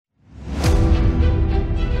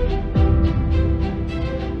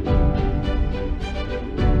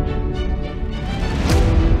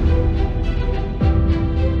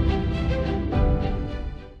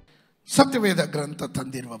ಸತ್ಯವೇದ ಗ್ರಂಥ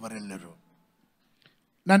ತಂದಿರುವವರೆಲ್ಲರೂ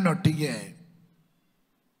ನನ್ನೊಟ್ಟಿಗೆ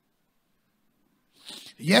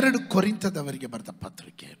 2 ಕೊರಿಂಥದವರಿಗೆ ಬರೆದ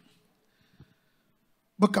ಪತ್ರಿಕೆ,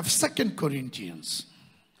 ಬುಕ್ ಆಫ್ 2 Corinthians,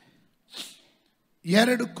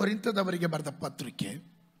 2 ಕೊರಿಂಥದವರಿಗೆ ಬರೆದ ಪತ್ರಿಕೆ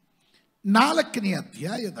 4ನೇ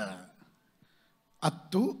ಅಧ್ಯಾಯದ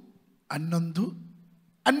 10, 11,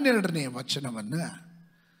 12ನೇ ವಚನವನ್ನು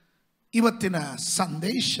ಇವತ್ತಿನ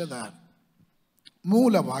ಸಂದೇಶದ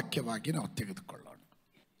ಮೂಲ ವಾಕ್ಯವಾಗಿ ನಾವು ತೆಗೆದುಕೊಳ್ಳೋಣ.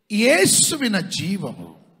 ಯೇಸುವಿನ ಜೀವವು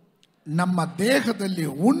ನಮ್ಮ ದೇಹದಲ್ಲಿ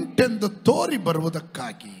ಉಂಟೆಂದು ತೋರಿ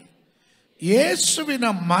ಬರುವುದಕ್ಕಾಗಿ ಯೇಸುವಿನ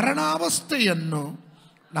ಮರಣಾವಸ್ಥೆಯನ್ನು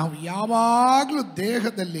ನಾವು ಯಾವಾಗಲೂ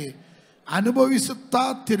ದೇಹದಲ್ಲಿ ಅನುಭವಿಸುತ್ತಾ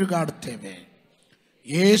ತಿರುಗಾಡುತ್ತೇವೆ.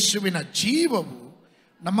 ಯೇಸುವಿನ ಜೀವವು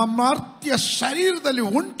ನಮ್ಮ ಮರ್ತ್ಯ ಶರೀರದಲ್ಲಿ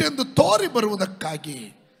ಉಂಟೆಂದು ತೋರಿ ಬರುವುದಕ್ಕಾಗಿ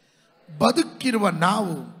ಬದುಕಿರುವ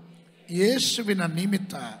ನಾವು ಯೇಸುವಿನ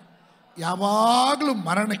ನಿಮಿತ್ತ ಯಾವಾಗಲೂ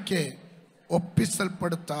ಮರಣಕ್ಕೆ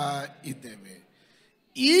ಒಪ್ಪಿಸಲ್ಪಡುತ್ತಾ ಇದ್ದೇವೆ.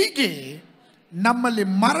 ಹೀಗೆ ನಮ್ಮಲ್ಲಿ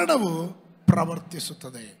ಮರಣವು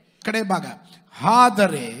ಪ್ರವರ್ತಿಸುತ್ತದೆ. ಕಡೆ ಭಾಗ,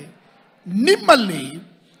 ಆದರೆ ನಿಮ್ಮಲ್ಲಿ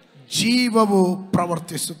ಜೀವವು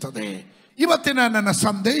ಪ್ರವರ್ತಿಸುತ್ತದೆ. ಇವತ್ತಿನ ನನ್ನ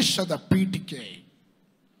ಸಂದೇಶದ ಪೀಠಿಕೆ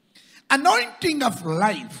ಅನಾಯಿಂಟಿಂಗ್ ಆಫ್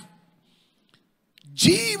ಲೈಫ್,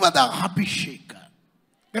 ಜೀವದ ಅಭಿಷೇಕ.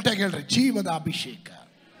 ಗಟ್ಟಿಯಾಗಿ ಹೇಳ್ರಿ, ಜೀವದ ಅಭಿಷೇಕ.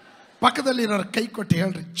 ಪಕ್ಕದಲ್ಲಿರೋರು ಕೈ ಕೊಟ್ಟು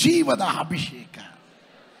ಹೇಳ್ರಿ, ಜೀವದ ಅಭಿಷೇಕ,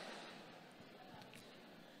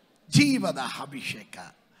 ಜೀವದ ಅಭಿಷೇಕ.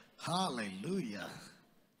 ಹಾಲೆಲೂಯ.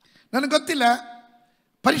 ನನಗೆ ಗೊತ್ತಿಲ್ಲ,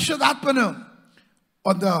 ಪರಿಶುದ್ಧಾತ್ಮನು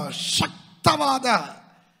ಒಂದು ಶಕ್ತವಾದ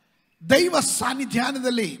ದೈವ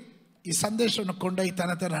ಸಾನ್ನಿಧ್ಯಾನದಲ್ಲಿ ಈ ಸಂದೇಶವನ್ನು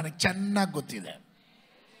ಕೊಂಡೊಯ್ತಾನೆ ಅಂತ ನನಗೆ ಚೆನ್ನಾಗಿ ಗೊತ್ತಿದೆ.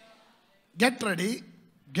 Get ready,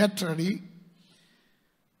 get ready.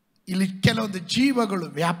 ಇಲ್ಲಿ ಕೆಲವೊಂದು ಜೀವಗಳು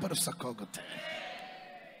ವ್ಯಾಪರಿಸಕ್ಕೆ ಹೋಗುತ್ತೆ.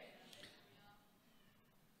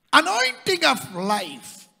 ಅನಾಯಿಂಟಿಂಗ್ ಆಫ್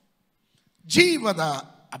ಲೈಫ್, ಜೀವದ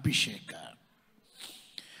ಅಭಿಷೇಕ.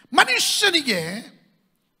 ಮನುಷ್ಯನಿಗೆ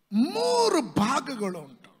 3 ಭಾಗಗಳು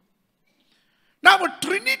ಉಂಟು. ನಾವು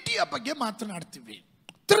ಟ್ರಿನಿಟಿಯ ಬಗ್ಗೆ ಮಾತನಾಡ್ತೀವಿ,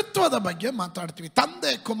 ತ್ರಿತ್ವದ ಬಗ್ಗೆ ಮಾತಾಡ್ತೀವಿ,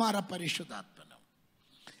 ತಂದೆ, ಕುಮಾರ, ಪರಿಶುದ್ಧಾತ್ಮನು.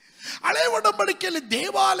 ಹಳೆ ಒಡಂಬಡಿಕೆಯಲ್ಲಿ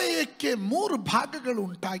ದೇವಾಲಯಕ್ಕೆ 3 ಭಾಗಗಳು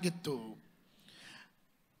ಉಂಟಾಗಿತ್ತು.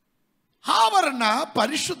 ಆವರಣ,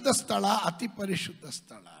 ಪರಿಶುದ್ಧ ಸ್ಥಳ, ಅತಿ ಪರಿಶುದ್ಧ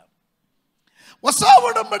ಸ್ಥಳ. ಹೊಸ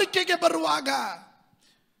ಒಡಂಬಡಿಕೆಗೆ ಬರುವಾಗ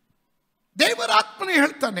ದೇವರ ಆತ್ಮನೇ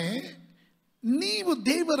ಹೇಳ್ತಾನೆ, ನೀವು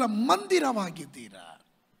ದೇವರ ಮಂದಿರವಾಗಿದ್ದೀರಾ.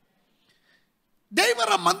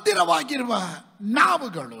 ದೇವರ ಮಂದಿರವಾಗಿರುವ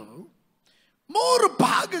ನಾವುಗಳು 3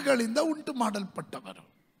 ಭಾಗಗಳಿಂದ ಉಂಟು ಮಾಡಲ್ಪಟ್ಟವರು.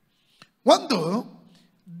 ಒಂದು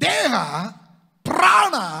ದೇಹ,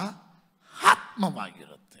 ಪ್ರಾಣ,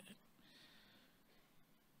 ಆತ್ಮವಾಗಿರುತ್ತೆ.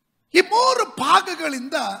 ಈ 3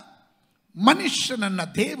 ಭಾಗಗಳಿಂದ ಮನುಷ್ಯನನ್ನ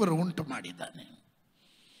ದೇವರು ಉಂಟು ಮಾಡಿದ್ದಾನೆ.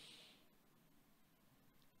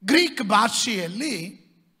 ಗ್ರೀಕ್ ಭಾಷೆಯಲ್ಲಿ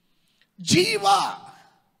ಜೀವ,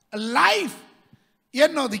 ಲೈಫ್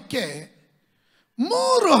ಎನ್ನೋದಕ್ಕೆ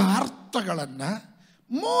 3 ಅರ್ಥಗಳನ್ನು,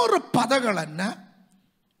 3 ಪದಗಳನ್ನು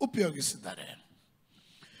ಉಪಯೋಗಿಸಿದ್ದಾರೆ.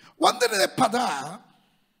 ಒಂದನೇ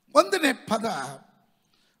ಪದ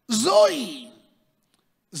ಝೋಯಿ,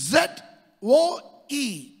 ZOE,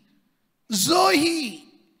 ಝೋಹಿ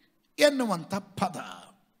ಎನ್ನುವಂಥ ಪದ.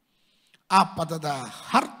 ಆ ಪದದ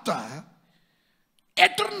ಅರ್ಥ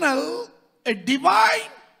ಎಟರ್ನಲ್,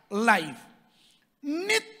 ಡಿವೈನ್ ಲೈಫ್,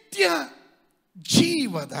 ನಿತ್ಯ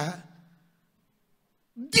ಜೀವದ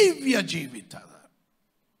ದಿವ್ಯ ಜೀವಿತ.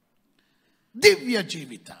 ದಿವ್ಯ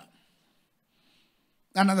ಜೀವಿತ,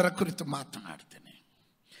 ನಾನು ಅದರ ಕುರಿತು ಮಾತನಾಡ್ತೇನೆ.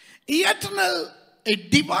 Eternal,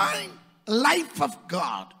 divine life of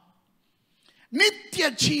god, ನಿತ್ಯ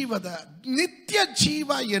ಜೀವ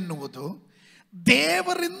ಎನ್ನುವುದು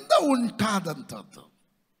ದೇವರಿಂದ ಉಂಟಾದಂಥದ್ದು.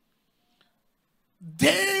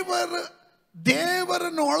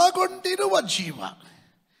 ದೇವರನ್ನು ಒಳಗೊಂಡಿರುವ ಜೀವ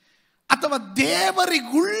ಅಥವಾ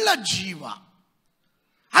ದೇವರಿಗುಳ್ಳ ಜೀವ,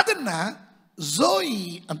 ಅದನ್ನ ಝೋಯಿ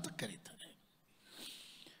ಅಂತ ಕರೀತಾರೆ.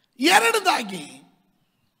 ಎರಡದಾಗಿ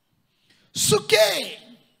ಸುಖೇ,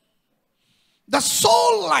 ದ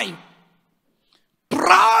ಸೋಲ್ ಲೈಫ್,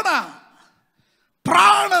 ಪ್ರಾಣ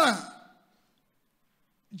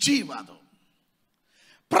ಜೀವ. ಅದು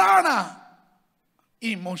ಪ್ರಾಣ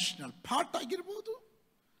ಇಮೋಷನಲ್ ಪಾರ್ಟ್ ಆಗಿರ್ಬೋದು.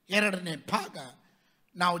 ಎರಡನೇ ಭಾಗ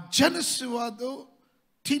ನಾವು ಜನಿಸುವುದು,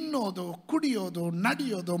 ತಿನ್ನೋದು, ಕುಡಿಯೋದು,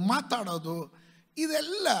 ನಡೆಯೋದು, ಮಾತಾಡೋದು,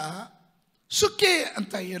 ಇದೆಲ್ಲ ಸುಖೆ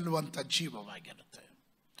ಅಂತ ಹೇಳುವಂಥ ಜೀವವಾಗಿರುತ್ತೆ.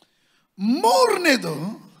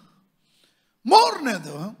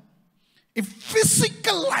 ಮೂರನೇದು ಈ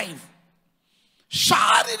ಫಿಸಿಕಲ್ ಲೈಫ್,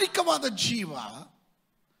 ಶಾರೀರಿಕವಾದ ಜೀವ,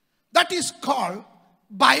 that is called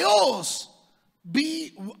BIOS,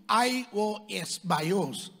 BIOS,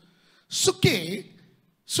 BIOS. ಸುಖೆ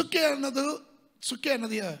ಸುಖೆ ಅನ್ನೋದು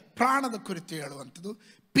ಪ್ರಾಣದ ಕುರಿತು ಹೇಳುವಂಥದ್ದು.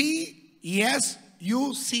 PSUCHE,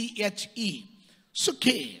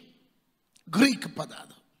 ಸುಖೆ, ಗ್ರೀಕ್ ಪದ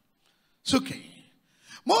ಅದು ಸುಖೆ.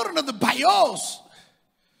 ಮೂರನೇದು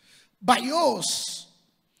ಬಯೋಸ್,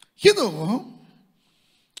 ಇದು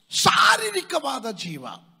ಶಾರೀರಿಕವಾದ ಜೀವ,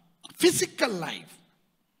 ಫಿಸಿಕಲ್ ಲೈಫ್.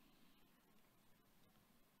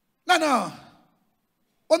 ನಾನು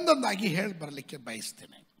ಒಂದೊಂದಾಗಿ ಹೇಳಿ ಬರಲಿಕ್ಕೆ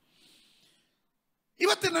ಬಯಸ್ತೇನೆ.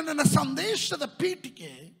 ಇವತ್ತಿನ ನನ್ನ ಸಂದೇಶದ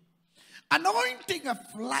ಪೀಠಿಕೆ ಅನಾಯಿಂಟಿಂಗ್ ಆಫ್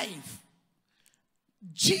ಲೈಫ್,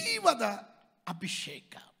 ಜೀವದ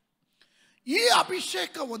ಅಭಿಷೇಕ. ಈ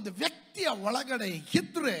ಅಭಿಷೇಕ ಒಂದು ವ್ಯಕ್ತಿಯ ಒಳಗಡೆ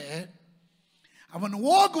ಇದ್ರೆ ಅವನು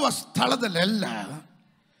ಹೋಗುವ ಸ್ಥಳದಲ್ಲೆಲ್ಲ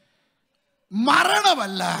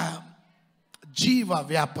ಮರಣವಲ್ಲ, ಜೀವ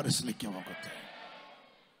ವ್ಯಾಪರಿಸಲಿಕ್ಕೆ ಹೋಗುತ್ತೆ.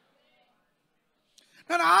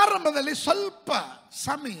 ನಾನು ಆರಂಭದಲ್ಲಿ ಸ್ವಲ್ಪ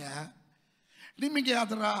ಸಮಯ ನಿಮಗೆ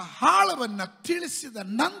ಅದರ ಆಳವನ್ನು ತಿಳಿಸಿದ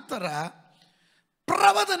ನಂತರ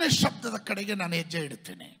ಪ್ರವಚನ ಶಬ್ದದ ಕಡೆಗೆ ನಾನು ಹೆಜ್ಜೆ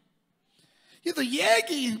ಇಡುತ್ತೇನೆ. ಇದು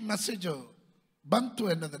ಹೇಗೆ ಈ ಮೆಸೇಜು ಬಂತು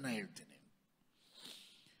ಎನ್ನುವುದನ್ನು ಹೇಳ್ತೀನಿ.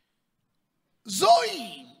 ಝೋಯಿ,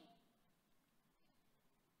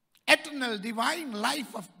 eternal divine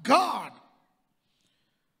life of god.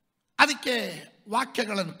 ಅದಕ್ಕೆ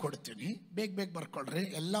ವಾಕ್ಯಗಳನ್ನು ಕೊಡ್ತೀನಿ, ಬೇಗ ಬರ್ಕೊಳ್ರಿ.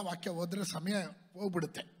 ಎಲ್ಲ ವಾಕ್ಯ ಓದಿದ್ರೆ ಸಮಯ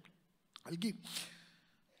ಹೋಗ್ಬಿಡುತ್ತೆ. ಅಲ್ಲಿಗೆ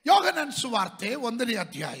ಯೋಹನನ ಸುವಾರ್ತೆ 1ನೇ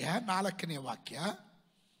ಅಧ್ಯಾಯ 4ನೇ ವಾಕ್ಯ.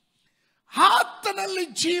 ಆತನಲ್ಲಿ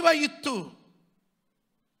ಜೀವ ಇತ್ತು,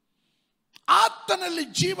 ಆತನಲ್ಲಿ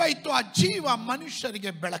ಜೀವ ಇತ್ತು, ಆ ಜೀವ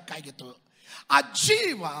ಮನುಷ್ಯರಿಗೆ ಬೆಳಕಾಗಿತ್ತು. ಆ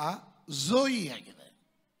ಜೀವ ಝೋಯಿ ಆಗಿದೆ.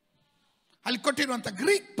 ಅಲ್ಲಿ ಕೊಟ್ಟಿರುವಂಥ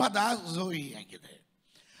ಗ್ರೀಕ್ ಪದ ಝೋಯಿ ಆಗಿದೆ.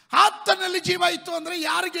 ಆತನಲ್ಲಿ ಜೀವ ಇತ್ತು ಅಂದರೆ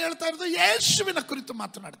ಯಾರಿಗೆ ಹೇಳ್ತಾ ಇರೋದು? ಯೇಸುವಿನ ಕುರಿತು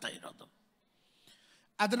ಮಾತನಾಡ್ತಾ ಇರೋದು.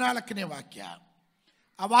 14ನೇ ವಾಕ್ಯ.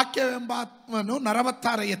 ಆ ವಾಕ್ಯವೆಂಬಾತ್ಮನು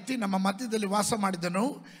ನರವತ್ತಾರ ಎತ್ತಿ ನಮ್ಮ ಮಧ್ಯದಲ್ಲಿ ವಾಸ ಮಾಡಿದನು,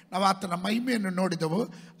 ನಾವು ಆತನ ಮಹಿಮೆಯನ್ನು ನೋಡಿದೆವು.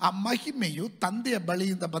 ಆ ಮಹಿಮೆಯು ತಂದೆಯ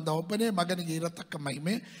ಬಳಿಯಿಂದ ಬಂದ ಒಬ್ಬನೇ ಮಗನಿಗೆ ಇರತಕ್ಕ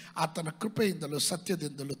ಮಹಿಮೆ, ಆತನ ಕೃಪೆಯಿಂದಲೂ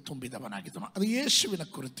ಸತ್ಯದಿಂದಲೂ ತುಂಬಿದವನಾಗಿದ್ದನು. ಅದು ಯೇಸುವಿನ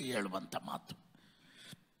ಕುರಿತು ಹೇಳುವಂಥ ಮಾತು.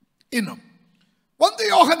 ಇನ್ನು 1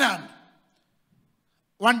 ಯೋಹನಾನ್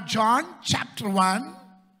 1 John chapter 1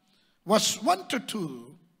 verse 1 to 2,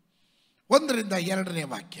 1ರಿಂದ 2ನೇ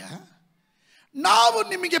ವಾಕ್ಯ. ನಾವು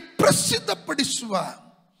ನಿಮಗೆ ಪ್ರಸಿದ್ಧಪಡಿಸುವ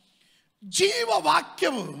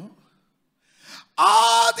ಜೀವವಾಕ್ಯವು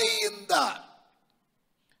ಆದಿಯಿಂದ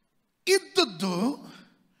ಇದ್ದದ್ದು,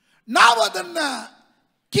 ನಾವು ಅದನ್ನು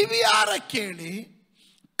ಕಿವಿಯಾರ ಕೇಳಿ,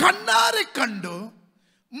 ಕಣ್ಣಾರೆ ಕಂಡು,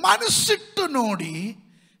 ಮನಸ್ಸಿಟ್ಟು ನೋಡಿ,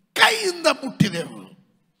 ಕೈಯಿಂದ ಮುಟ್ಟಿದೆವು.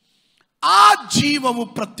 ಆ ಜೀವವು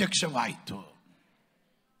ಪ್ರತ್ಯಕ್ಷವಾಯಿತು.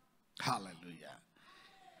 ಹಲ್ಲೆಲೂಯ.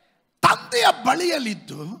 ತಂದೆಯ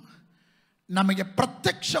ಬಳಿಯಲ್ಲಿದ್ದು ನಮಗೆ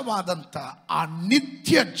ಪ್ರತ್ಯಕ್ಷವಾದಂಥ ಆ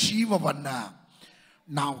ನಿತ್ಯ ಜೀವವನ್ನು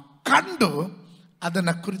ನಾವು ಕಂಡು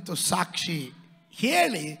ಅದನ್ನು ಕುರಿತು ಸಾಕ್ಷಿ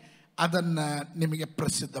ಹೇಳಿ ಅದನ್ನು ನಿಮಗೆ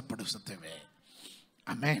ಪ್ರಸಿದ್ಧಪಡಿಸುತ್ತೇವೆ.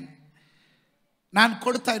 ಆಮೇನ್. ನಾನು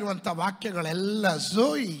ಕೊಡ್ತಾ ಇರುವಂಥ ವಾಕ್ಯಗಳೆಲ್ಲ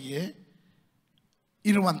ಝೋಯಿಗೆ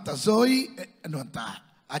ಇರುವಂಥ ಝೋಯಿ ಅನ್ನುವಂಥ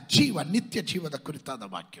ಆ ಜೀವ, ನಿತ್ಯ ಜೀವದ ಕುರಿತಾದ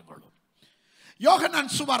ವಾಕ್ಯಗಳು. ಯೋಹನನ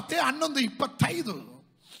ಸುವಾರ್ತೆ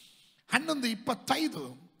 11:25.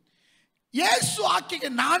 ಯೇಸು ಆಕೆಗೆ,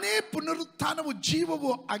 ನಾನೇ ಪುನರುತ್ಥಾನವು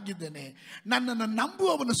ಜೀವವೂ ಆಗಿದ್ದೇನೆ. ನನ್ನನ್ನು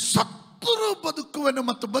ನಂಬುವವನು ಸತ್ತರೂ ಬದುಕುವನು,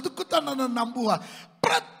 ಮತ್ತು ಬದುಕುತ್ತಾ ನನ್ನನ್ನು ನಂಬುವ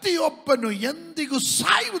ಪ್ರತಿಯೊಬ್ಬನು ಎಂದಿಗೂ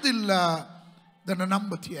ಸಾಯುವುದಿಲ್ಲ. ಇದನ್ನು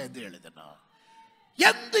ನಂಬುತ್ತೀಯ ಎಂದು ಹೇಳಿದನು.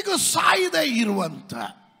 ಎಂದಿಗೂ ಸಾಯದೇ ಇರುವಂಥ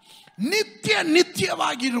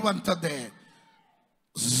ನಿತ್ಯವಾಗಿರುವಂಥದ್ದೇ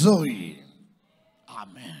ಝೋಯಿ.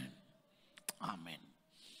 Amen, amen.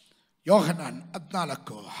 ಯೋಹನನ್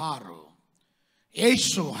 14:6.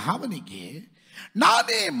 ಯೇಸು ಅವನಿಗೆ,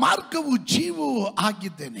 ನಾನೇ ಮಾರ್ಗವೂ ಜೀವವೂ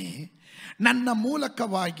ಆಗಿದ್ದೇನೆ, ನನ್ನ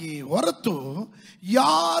ಮೂಲಕವಾಗಿ ಹೊರತು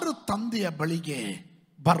ಯಾರು ತಂದೆಯ ಬಳಿಗೆ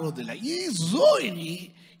ಬರೋದಿಲ್ಲ. ಈ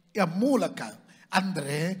ಝೋಯಿಯ ಮೂಲಕ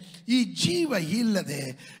ಅಂದರೆ ಈ ಜೀವ ಇಲ್ಲದೆ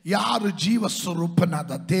ಯಾರು ಜೀವ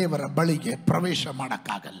ಸ್ವರೂಪನಾದ ದೇವರ ಬಳಿಗೆ ಪ್ರವೇಶ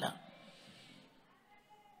ಮಾಡೋಕ್ಕಾಗಲ್ಲ.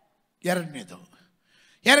 ಎರಡನೇದು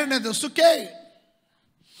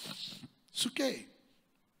ಸುಖೆ.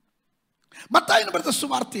 ಮತ್ತಾಯನು ಬರೆದ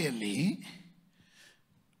ಸುವಾರ್ತೆಯಲ್ಲಿ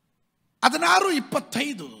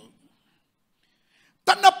 16:25,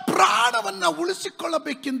 ತನ್ನ ಪ್ರಾಣವನ್ನು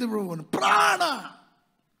ಉಳಿಸಿಕೊಳ್ಳಬೇಕೆಂದಿರುವವನು ಪ್ರಾಣ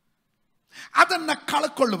ಅದನ್ನು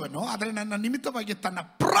ಕಳ್ಕೊಳ್ಳುವನು, ಆದರೆ ನನ್ನ ನಿಮಿತ್ತವಾಗಿ ತನ್ನ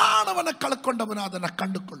ಪ್ರಾಣವನ್ನು ಕಳ್ಕೊಂಡವನು ಅದನ್ನು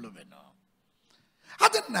ಕಂಡುಕೊಳ್ಳುವೆನು.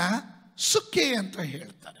 ಅದನ್ನು ಸುಖೆ ಅಂತ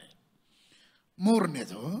ಹೇಳ್ತಾರೆ.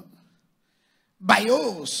 ಮೂರನೇದು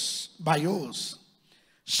ಬಯೋಸ್,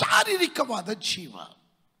 ಶಾರೀರಿಕವಾದ ಜೀವ.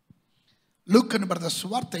 ಲೂಕನು ಬರೆದ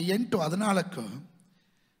ಸುವಾರ್ತೆ 8:14.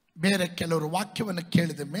 ಬೇರೆ ಕೆಲವರು ವಾಕ್ಯವನ್ನು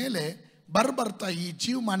ಕೇಳಿದ ಮೇಲೆ ಬರ್ತಾ ಈ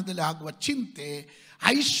ಜೀವಮಾನದಲ್ಲಿ ಆಗುವ ಚಿಂತೆ,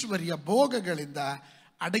 ಐಶ್ವರ್ಯ, ಭೋಗಗಳಿಂದ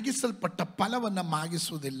ಅಡಗಿಸಲ್ಪಟ್ಟ ಫಲವನ್ನು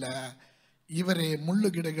ಮಾಗಿಸುವುದಿಲ್ಲ. ಇವರೇ ಮುಳ್ಳು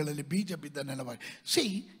ಗಿಡಗಳಲ್ಲಿ ಬೀಜ ಬಿದ್ದ ನೆಲವಾಗಿ.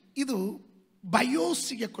 ಇದು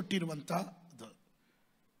ಬಯೋಸಿಗೆ ಕೊಟ್ಟಿರುವಂಥದ್ದು.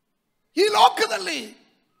 ಈ ಲೋಕದಲ್ಲಿ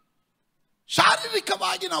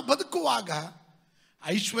ಶಾರೀರಿಕವಾಗಿ ನಾವು ಬದುಕುವಾಗ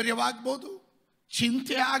ಐಶ್ವರ್ಯವಾಗ್ಬೋದು,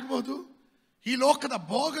 ಚಿಂತೆ ಆಗ್ಬೋದು, ಈ ಲೋಕದ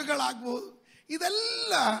ಭೋಗಗಳಾಗ್ಬೋದು,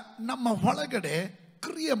 ಇದೆಲ್ಲ ನಮ್ಮ ಒಳಗಡೆ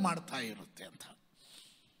ಕ್ರಿಯೆ ಮಾಡ್ತಾ ಇರುತ್ತೆ ಅಂತ.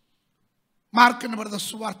 ಮಾರ್ಕನ ಬರೆದ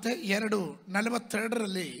ಸುವಾರ್ತೆ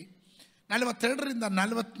 2:42 42ರಿಂದ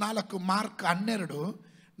 44, ಮಾರ್ಕ್ 12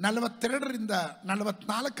 42ರಿಂದ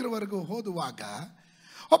 44 ಓದುವಾಗ,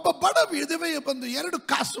 ಒಬ್ಬ ಬಡ ವಿಧವೆಯ ಬಂದು 2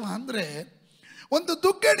 ಕಾಸು ಅಂದರೆ ಒಂದು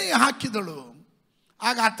ದುಗ್ಗಣಿ ಹಾಕಿದಳು.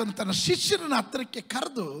 ಆಗ ಆತನು ತನ್ನ ಶಿಷ್ಯರನ್ನ ಹತ್ತಿರಕ್ಕೆ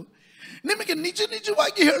ಕರೆದು, ನಿಮಗೆ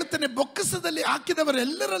ನಿಜವಾಗಿ ಹೇಳ್ತೇನೆ, ಬೊಕ್ಕಸದಲ್ಲಿ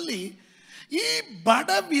ಹಾಕಿದವರೆಲ್ಲರಲ್ಲಿ ಈ ಬಡ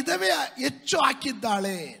ವಿಧವೆ ಹೆಚ್ಚು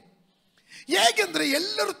ಹಾಕಿದ್ದಾಳೆ. ಹೇಗೆಂದ್ರೆ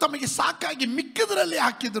ಎಲ್ಲರೂ ತಮಗೆ ಸಾಕಾಗಿ ಮಿಕ್ಕದರಲ್ಲಿ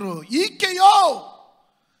ಹಾಕಿದರು, ಈಕೆಯೋ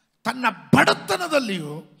ತನ್ನ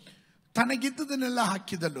ಬಡತನದಲ್ಲಿಯೂ ತನಗಿದ್ದುದನ್ನೆಲ್ಲ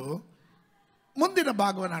ಹಾಕಿದಳು. ಮುಂದಿನ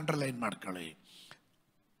ಭಾಗವನ್ನು ಅಂಡರ್ಲೈನ್ ಮಾಡ್ಕೊಳ್ಳಿ.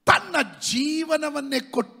 ತನ್ನ ಜೀವನವನ್ನೇ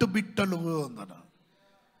ಕೊಟ್ಟು ಬಿಟ್ಟಳು ಅಂದನು.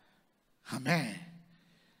 ಆಮೇಲೆ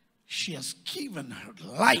she has given her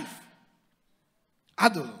life.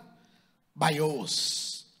 ಅದು ಬಯೋಸ್.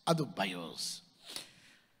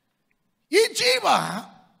 ಈ ಜೀವ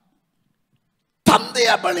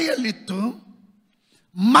ತಂದೆಯ ಬಳಿಯಲ್ಲಿತ್ತು,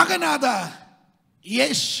 ಮಗನಾದ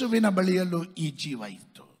ಯೇಸುವಿನ ಬಳಿಯಲ್ಲೂ ಈ ಜೀವ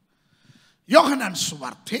ಇತ್ತು. ಯೋಹನನ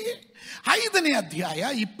ಸುವಾರ್ತೆ 5ನೇ ಅಧ್ಯಾಯ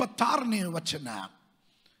 26ನೇ ವಚನ.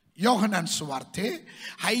 ಯೋಹನನ ಸುವಾರ್ತೆ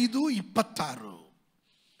 5:26.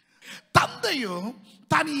 ತಂದೆಯು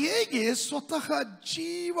ತಾನು ಹೇಗೆ ಸ್ವತಃ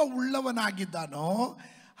ಜೀವ ಉಳ್ಳವನಾಗಿದ್ದಾನೋ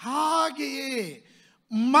ಹಾಗೆಯೇ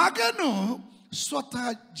ಮಗನು ಸ್ವತಃ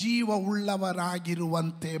ಜೀವ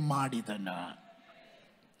ಉಳ್ಳವರಾಗಿರುವಂತೆ ಮಾಡಿದನು.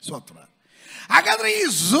 ಸ್ತೋತ್ರ. ಹಾಗಾದ್ರೆ ಈ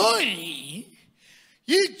ಝೋಯಿ,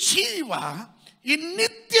 ಈ ಜೀವ, ಈ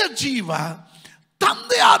ನಿತ್ಯ ಜೀವ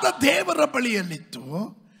ತಂದೆಯಾದ ದೇವರ ಬಳಿಯಲ್ಲಿತ್ತು.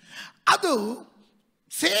 ಅದು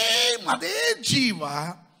ಸೇಮ್ ಅದೇ ಜೀವ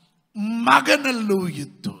ಮಗನಲ್ಲೂ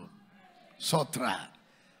ಇತ್ತು. ಸ್ತೋತ್ರ.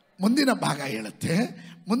 ಮುಂದಿನ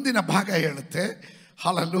ಭಾಗ ಹೇಳುತ್ತೆ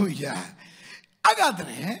ಹಲ್ಲೆಲೂಯ.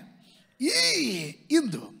 ಹಾಗಾದರೆ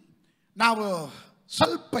ಇಂದು ನಾವು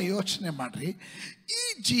ಸ್ವಲ್ಪ ಯೋಚನೆ ಮಾಡ್ರಿ, ಈ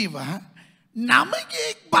ಜೀವ ನಮಗೆ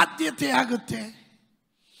ಬಾಧ್ಯತೆ ಆಗುತ್ತೆ.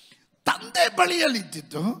 ತಂದೆ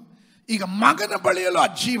ಬಳಿಯಲ್ಲಿದ್ದಿದ್ದು ಈಗ ಮಗನ ಬಳಿಯಲ್ಲೂ ಆ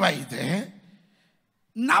ಜೀವ ಇದೆ.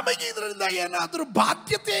 ನಮಗೆ ಇದರಿಂದ ಏನಾದರೂ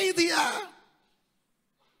ಬಾಧ್ಯತೆ ಇದೆಯಾ?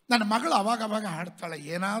 ನನ್ನ ಮಗಳು ಅವಾಗ ಹಾಡ್ತಾಳೆ.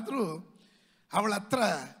 ಏನಾದರೂ ಅವಳ ಹತ್ರ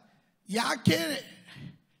ಯಾಕೆ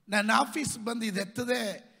ನನ್ನ ಆಫೀಸ್ ಬಂದು ಇದೆತ್ತದೆ,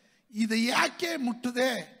 ಇದು ಯಾಕೆ ಮುಟ್ಟದೆ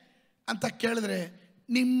ಅಂತ ಕೇಳಿದ್ರೆ,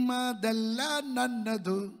 ನಿಮ್ಮದೆಲ್ಲ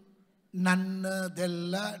ನನ್ನದು,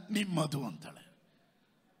 ನನ್ನದೆಲ್ಲ ನಿಮ್ಮದು ಅಂತಾಳೆ.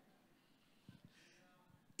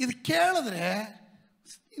 ಇದು ಕೇಳಿದ್ರೆ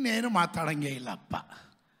ಇನ್ನೇನು ಮಾತಾಡಂಗೆ ಇಲ್ಲಪ್ಪ.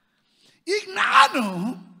 ಈಗ ನಾನು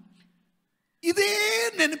ಇದೇ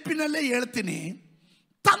ನೆನಪಿನಲ್ಲೇ ಹೇಳ್ತೀನಿ,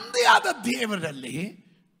 ತಂದೆಯಾದ ದೇವರಲ್ಲಿ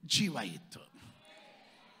ಜೀವ ಇತ್ತು,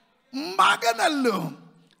 ಮಗನಲ್ಲೂ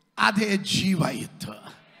ಅದೇ ಜೀವ ಇತ್ತು.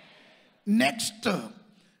 ನೆಕ್ಸ್ಟ್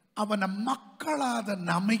ಅವನ ಮಕ್ಕಳಾದ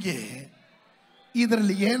ನಮಗೆ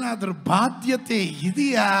ಇದರಲ್ಲಿ ಏನಾದರೂ ಬಾಧ್ಯತೆ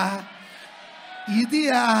ಇದೆಯಾ?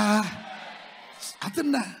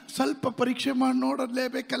 ಅದನ್ನ ಸ್ವಲ್ಪ ಪರೀಕ್ಷೆ ಮಾಡಿ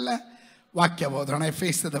ನೋಡಲೇಬೇಕಲ್ಲ. ವಾಕ್ಯ ಓದೋಣ.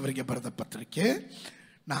 ಎಫೆಸದವರಿಗೆ ಬರೆದ ಪತ್ರಿಕೆ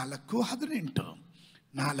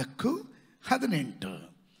 4:18.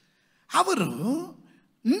 ಅವರು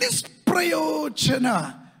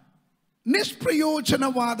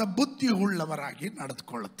ನಿಷ್ಪ್ರಯೋಜನವಾದ ಬುದ್ಧಿ ಉಳ್ಳವರಾಗಿ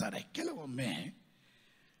ನಡೆದುಕೊಳ್ಳುತ್ತಾರೆ. ಕೆಲವೊಮ್ಮೆ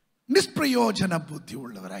ನಿಷ್ಪ್ರಯೋಜನ ಬುದ್ಧಿ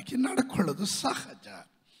ಉಳ್ಳವರಾಗಿ ನಡೆದುಕೊಳ್ಳೋದು ಸಹಜ.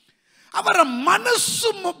 ಅವರ ಮನಸ್ಸು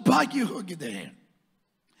ಮೊಬ್ಬಾಗಿ ಹೋಗಿದೆ.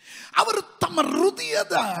 ಅವರು ತಮ್ಮ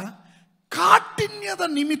ಹೃದಯದ ಕಾಠಿಣ್ಯದ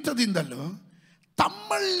ನಿಮಿತ್ತದಿಂದಲೂ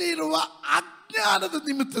ತಮ್ಮಲ್ಲಿರುವ ಅಜ್ಞಾನದ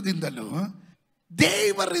ನಿಮಿತ್ತದಿಂದಲೂ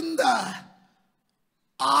ದೇವರಿಂದ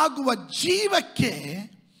ಆಗುವ ಜೀವಕ್ಕೆ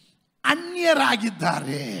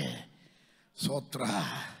ಅನ್ಯರಾಗಿದ್ದಾರೆ. ಸ್ತೋತ್ರ.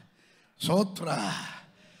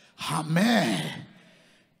 ಆಮೇಲೆ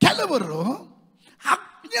ಕೆಲವರು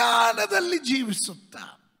ಅಜ್ಞಾನದಲ್ಲಿ ಜೀವಿಸುತ್ತಾ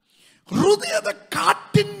ಹೃದಯದ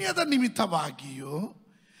ಕಾಠಿಣ್ಯದ ನಿಮಿತ್ತವಾಗಿಯೂ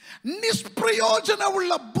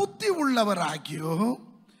ನಿಷ್ಪ್ರಯೋಜನವುಳ್ಳ ಬುದ್ಧಿ ಉಳ್ಳವರಾಗಿಯೂ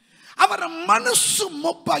ಅವರ ಮನಸ್ಸು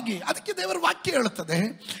ಮೊಬ್ಬಾಗಿ. ಅದಕ್ಕೆ ದೇವರ ವಾಕ್ಯ ಹೇಳುತ್ತದೆ,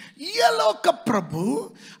 ಇಹಲೋಕ ಪ್ರಭು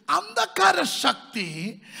ಅಂಧಕಾರ ಶಕ್ತಿ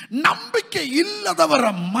ನಂಬಿಕೆ ಇಲ್ಲದವರ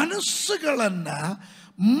ಮನಸ್ಸುಗಳನ್ನು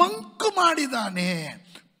ಮಂಕು ಮಾಡಿದ್ದಾನೆ,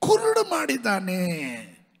 ಕುರುಡು ಮಾಡಿದ್ದಾನೆ.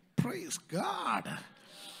 Praise God.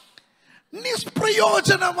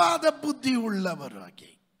 ನಿಷ್ಪ್ರಯೋಜನವಾದ ಬುದ್ಧಿ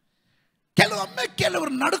ಉಳ್ಳವರಾಗಿ ಕೆಲವೊಮ್ಮೆ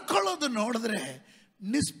ಕೆಲವರು ನಡ್ಕೊಳ್ಳೋದು ನೋಡಿದ್ರೆ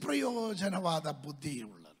ನಿಷ್ಪ್ರಯೋಜನವಾದ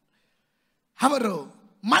ಬುದ್ಧಿಯುಳ್ಳರು. ಅವರು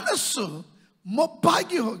ಮನಸ್ಸು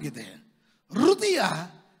ಮೊಬ್ಬಾಗಿ ಹೋಗಿದೆ, ಹೃದಯ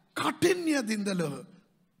ಕಾಠಿಣ್ಯದಿಂದಲೂ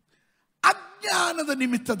ಅಜ್ಞಾನದ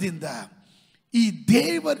ನಿಮಿತ್ತದಿಂದ ಈ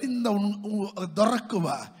ದೇವರಿಂದ ದೊರಕುವ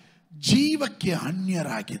ಜೀವಕ್ಕೆ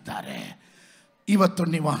ಅನ್ಯರಾಗಿದ್ದಾರೆ. ಇವತ್ತು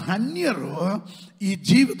ನೀವು ಅನ್ಯರು, ಈ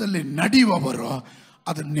ಜೀವದಲ್ಲಿ ನಡೆಯುವವರು,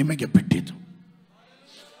 ಅದು ನಿಮಗೆ ಬಿಟ್ಟಿತು.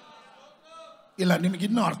 ಇಲ್ಲ,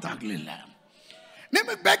 ನಿಮಗಿನ್ನೂ ಅರ್ಥ ಆಗಲಿಲ್ಲ.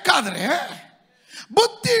 ನಿಮಗೆ ಬೇಕಾದರೆ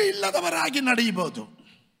ಬುದ್ಧಿ ಇಲ್ಲದವರಾಗಿ ನಡೆಯಬಹುದು,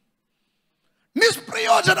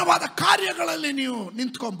 ನಿಷ್ಪ್ರಯೋಜನವಾದ ಕಾರ್ಯಗಳಲ್ಲಿ ನೀವು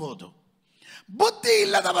ನಿಂತ್ಕೊಬಹುದು, ಬುದ್ಧಿ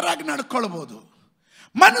ಇಲ್ಲದವರಾಗಿ ನಡ್ಕೊಳ್ಬೋದು,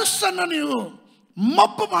 ಮನಸ್ಸನ್ನು ನೀವು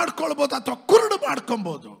ಮಬ್ಬು ಮಾಡ್ಕೊಳ್ಬೋದು ಅಥವಾ ಕುರುಡು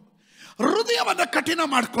ಮಾಡ್ಕೊಬೋದು, ಹೃದಯವನ್ನು ಕಠಿಣ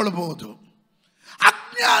ಮಾಡ್ಕೊಳ್ಬೋದು.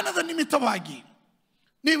 ಅಜ್ಞಾನದ ನಿಮಿತ್ತವಾಗಿ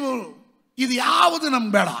ನೀವು ಇದು ಯಾವುದು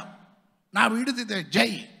ನಮ್ಗೆ ಬೇಡ, ನಾವು ಹಿಡಿದಿದ್ದೆ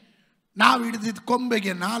ಜೈ, ನಾವು ಹಿಡಿದಿದ್ದ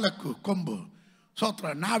ಕೊಂಬೆಗೆ 4 ಕೊಂಬು, ಸ್ತೋತ್ರ,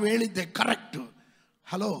 ನಾವು ಹೇಳಿದ್ದೆ ಕರೆಕ್ಟು.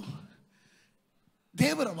 ಹಲೋ,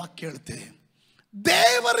 ದೇವರ ವಾಕ್ಯ ಹೇಳುತ್ತೆ,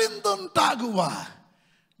 ದೇವರಿಂದುಂಟಾಗುವ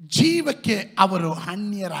ಜೀವಕ್ಕೆ ಅವರು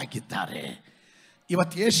ಅನ್ಯರಾಗಿದ್ದಾರೆ.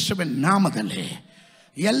 ಇವತ್ತು ಯೇಸುವಿನ ನಾಮದಲ್ಲಿ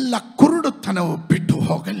ಎಲ್ಲ ಕುರುಡುತನವು ಬಿಟ್ಟು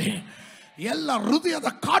ಹೋಗಲಿ, ಎಲ್ಲ ಹೃದಯದ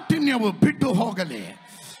ಕಾಠಿಣ್ಯವು ಬಿಟ್ಟು ಹೋಗಲಿ.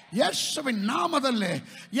 ಯೇಸುವಿನ ನಾಮದಲ್ಲಿ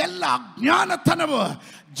ಎಲ್ಲ ಅಜ್ಞಾನತನವು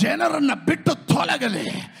ಜನರನ್ನು ಬಿಟ್ಟು ತೊಲಗಲಿ.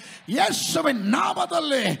 ಯೇಸುವಿನ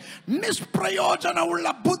ನಾಮದಲ್ಲಿ ನಿಷ್ಪ್ರಯೋಜನವುಳ್ಳ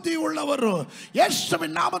ಬುದ್ಧಿ ಉಳ್ಳವರು,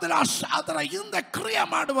 ಯೇಸುವಿನ ನಾಮದಲ್ಲಿ ಅದರ ಹಿಂದೆ ಕ್ರಿಯೆ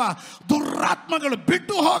ಮಾಡುವ ದುರಾತ್ಮಗಳು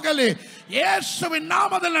ಬಿಟ್ಟು ಹೋಗಲಿ. ಯೇಸುವಿನ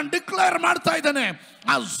ನಾಮದಲ್ಲಿ ನಾನು ಡಿಕ್ಲೇರ್ ಮಾಡ್ತಾ ಇದ್ದೇನೆ,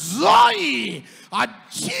 ಆ ಝೋಯಿ, ಆ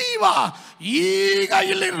ಜೀವ ಈಗ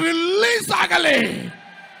ಇಲ್ಲಿ ರಿಲೀಸ್ ಆಗಲಿ.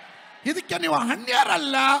 ಇದಕ್ಕೆ ನೀವು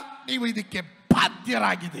ಅನ್ಯರಲ್ಲ, ನೀವು ಇದಕ್ಕೆ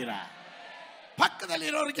ಬಾಧ್ಯರಾಗಿದ್ದೀರಾ.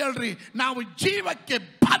 ಪಕ್ಕದಲ್ಲಿರೋರಿಗೆ ಹೇಳ್ರಿ, ನಾವು ಜೀವಕ್ಕೆ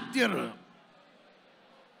ಬಾಧ್ಯರು.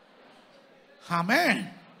 Amen,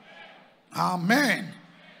 amen.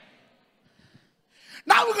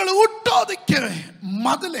 ನಾವುಗಳು ಹುಟ್ಟೋದಕ್ಕೆ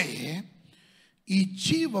ಮೊದಲೇ ಈ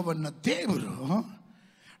ಜೀವವನ್ನು ದೇವರು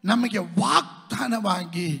ನಮಗೆ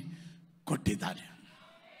ವಾಗ್ದಾನವಾಗಿ ಕೊಟ್ಟಿದ್ದಾರೆ.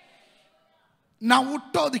 ನಾವು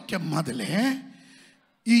ಹುಟ್ಟೋದಕ್ಕೆ ಮೊದಲೇ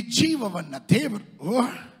ಈ ಜೀವವನ್ನು ದೇವರು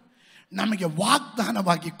ನಮಗೆ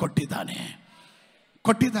ವಾಗ್ದಾನವಾಗಿ ಕೊಟ್ಟಿದ್ದಾನೆ.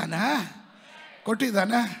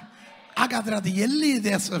 ಹಾಗಾದರೆ ಅದು ಎಲ್ಲಿ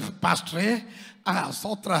ಇದೆ ಪಾಸ್ಟ್ರೇ?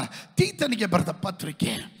 ಸ್ತೋತ್ರ, ತೀತನಿಗೆ ಬರೆದ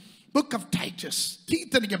ಪತ್ರಿಕೆ, ಬುಕ್ ಆಫ್ ಟೈಟಸ್,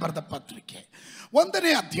 ತೀತನಿಗೆ ಬರೆದ ಪತ್ರಿಕೆ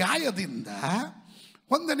 1ನೇ ಅಧ್ಯಾಯದ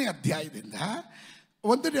 1ನೇ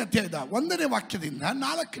ವಾಕ್ಯದಿಂದ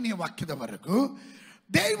 4ನೇ ವಾಕ್ಯದವರೆಗೂ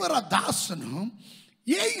ದೇವರ ದಾಸನು,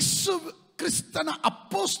 ಯೇಸು ಕ್ರಿಸ್ತನ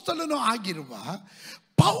ಅಪೊಸ್ತಲನೂ ಆಗಿರುವ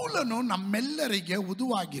ಪೌಲನು ನಮ್ಮೆಲ್ಲರಿಗೆ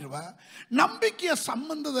ಉದುವಾಗಿರುವ ನಂಬಿಕೆಯ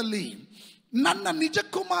ಸಂಬಂಧದಲ್ಲಿ ನನ್ನ ನಿಜ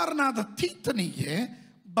ಕುಮಾರನಾದ ತೀತನಿಗೆ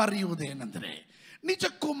ಬರೆಯುವುದೇನೆಂದರೆ, ನಿಜ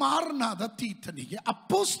ಕುಮಾರನಾದ ತೀತನಿಗೆ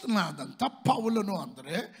ಅಪೊಸ್ತಲನಾದಂಥ ಪೌಲನು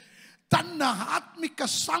ಅಂದರೆ ತನ್ನ ಆತ್ಮಿಕ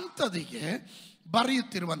ಸಂತತಿಗೆ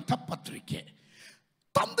ಬರೆಯುತ್ತಿರುವಂಥ ಪತ್ರಿಕೆ.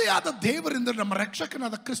 ತಂದೆಯಾದ ದೇವರಿಂದ ನಮ್ಮ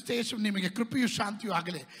ರಕ್ಷಕನಾದ ಕ್ರಿಸ್ತ ಯೇಸು ನಿಮಗೆ ಕೃಪೆಯು ಶಾಂತಿಯೂ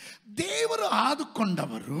ಆಗಲಿ. ದೇವರು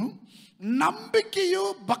ಆದುಕೊಂಡವರು ನಂಬಿಕೆಯು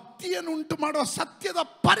ಭಕ್ತಿಯನ್ನುಂಟು ಮಾಡುವ ಸತ್ಯದ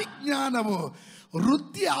ಪರಿಜ್ಞಾನವು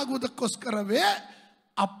ವೃದ್ಧಿ ಆಗುವುದಕ್ಕೋಸ್ಕರವೇ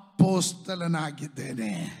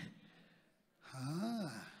ಅಪೊಸ್ತಲನಾಗಿದ್ದೇನೆ.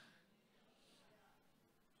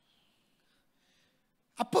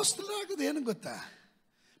 ಅಪೊಸ್ತಲನಾಗೋದು ಏನು ಗೊತ್ತಾ?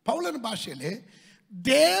 ಪೌಲನ ಭಾಷೆಯಲ್ಲಿ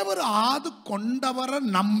ದೇವರು ಆದುಕೊಂಡವರ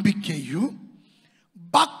ನಂಬಿಕೆಯು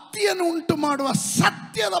ಭಕ್ತಿಯನ್ನು ಉಂಟು ಮಾಡುವ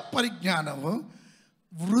ಸತ್ಯದ ಪರಿಜ್ಞಾನವು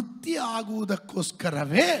ವೃದ್ಧಿ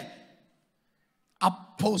ಆಗುವುದಕ್ಕೋಸ್ಕರವೇ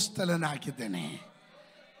ಅಪೊಸ್ತಲನಾಗಿದ್ದೇನೆ.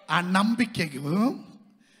 ಆ ನಂಬಿಕೆಗೂ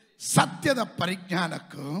ಸತ್ಯದ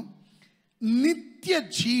ಪರಿಜ್ಞಾನಕ್ಕೂ ನಿತ್ಯ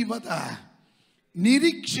ಜೀವದ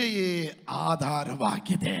ನಿರೀಕ್ಷೆಯೇ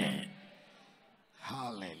ಆಧಾರವಾಗಿದೆ.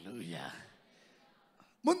 ಹಲ್ಲೆಲೂಯ.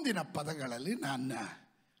 ಮುಂದಿನ ಪದಗಳಲ್ಲಿ ನನ್ನ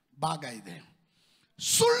ಭಾಗ ಇದೆ.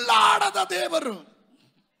 ಸುಳ್ಳಾಡದ ದೇವರು,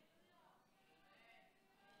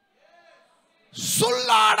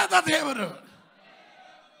 ಸುಳ್ಳಾಡದ ದೇವರು.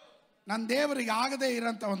 ನನ್ನ ದೇವರಿಗೆ ಆಗದೆ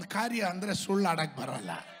ಇರೋಂಥ ಒಂದು ಕಾರ್ಯ ಅಂದರೆ ಸುಳ್ಳಾಡಕ್ಕೆ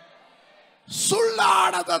ಬರಲ್ಲ.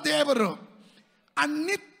 ಸುಳ್ಳಾಡದ ದೇವರು ಆ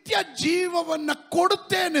ನಿತ್ಯ ಜೀವವನ್ನು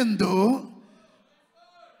ಕೊಡುತ್ತೇನೆಂದು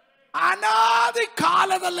ಅನಾದಿ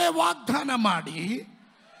ಕಾಲದಲ್ಲೇ ವಾಗ್ದಾನ ಮಾಡಿ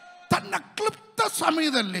ತನ್ನ ಕ್ಲುಪ್ತ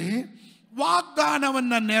ಸಮಯದಲ್ಲಿ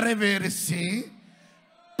ವಾಗ್ದಾನವನ್ನು ನೆರವೇರಿಸಿ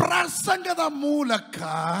ಪ್ರಸಂಗದ ಮೂಲಕ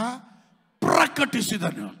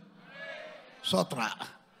ಪ್ರಕಟಿಸಿದನು. ಸ್ತೋತ್ರ,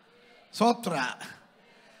 ಸ್ತೋತ್ರ.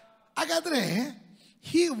 ಹಾಗಾದರೆ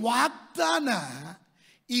ಈ ವಾಗ್ದಾನ,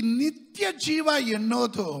 ಈ ನಿತ್ಯ ಜೀವ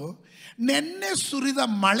ಎನ್ನೋದು ನೆನ್ನೆ ಸುರಿದ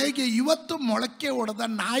ಮಳೆಗೆ ಇವತ್ತು ಮೊಳಕೆ ಹೊಡೆದ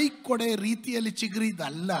ನಾಯಿ ಕೊಡೆ ರೀತಿಯಲ್ಲಿ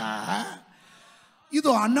ಚಿಗುರಿದಲ್ಲ. ಇದು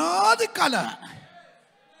ಅನಾದಿ ಕಾಲ,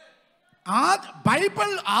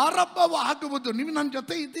 ಬೈಬಲ್ ಆರಂಭವಾಗುವುದು, ನೀವು ನನ್ನ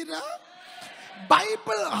ಜೊತೆ ಇದ್ದೀರಾ?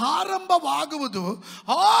 ಬೈಬಲ್ ಆರಂಭವಾಗುವುದು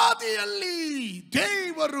ಆದಿಯಲ್ಲಿ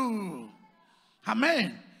ದೇವರು.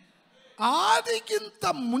 ಆಮೆನ್. ಆದಿಗಿಂತ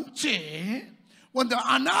ಮುಂಚೆ ಒಂದು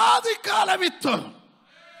ಅನಾದಿ ಕಾಲವಿತ್ತು.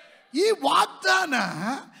 ಈ ವಾಗ್ದಾನ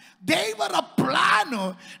ದೇವರ ಪ್ಲಾನು,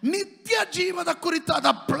 ನಿತ್ಯ ಜೀವದ ಕುರಿತಾದ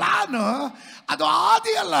ಪ್ಲಾನು, ಅದು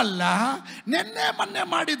ಆದಿಯಲ್ಲ, ನಿನ್ನೆ ಮೊನ್ನೆ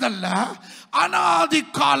ಮಾಡಿದಲ್ಲ, ಅನಾದಿ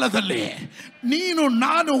ಕಾಲದಲ್ಲಿ ನೀನು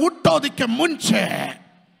ನಾನು ಹುಟ್ಟೋದಕ್ಕೆ ಮುಂಚೆ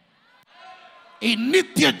ಈ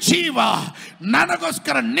ನಿತ್ಯ ಜೀವ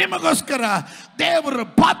ನನಗೋಸ್ಕರ ನಿಮಗೋಸ್ಕರ ದೇವರು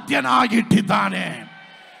ಬಾಧ್ಯನಾಗಿಟ್ಟಿದ್ದಾನೆ.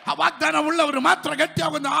 ಆ ವಾಗ್ದಾನ ಉಳ್ಳವರು ಮಾತ್ರ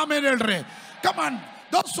ಗಟ್ಟಿಯಾಗಿ ಒಂದು ಆಮೇಲೆ ಹೇಳ್ರಿ. Come on,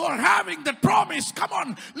 those who are having that promise, come on,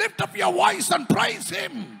 lift up your voice and praise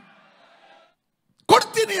him.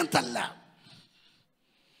 ಕೊಡ್ತೀನಿ ಅಂತಲ್ಲ,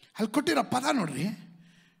 ಅಲ್ಲಿ ಕೊಟ್ಟಿರೋ ಪದ ನೋಡ್ರಿ,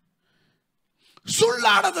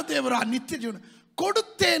 ಸುಳ್ಳಾಡದ ದೇವರು ಆ ನಿತ್ಯ ಜೀವನ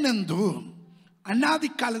ಕೊಡುತ್ತೇನೆಂದು ಅನಾದಿ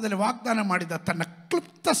ಕಾಲದಲ್ಲಿ ವಾಗ್ದಾನ ಮಾಡಿದ ತನ್ನ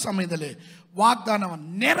ಕ್ಲುಪ್ತ ಸಮಯದಲ್ಲಿ ವಾಗ್ದಾನವನ್ನು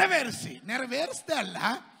ನೆರವೇರಿಸದೆ ಅಲ್ಲ,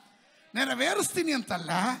 ನೆರವೇರಿಸ್ತೀನಿ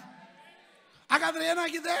ಅಂತಲ್ಲ. ಹಾಗಾದ್ರೆ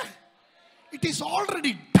ಏನಾಗಿದೆ? It is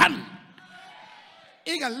already done.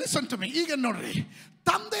 ಈಗ ಲಿಸನ್ ಟು ಮೀ. ಈಗ ನೋಡ್ರಿ,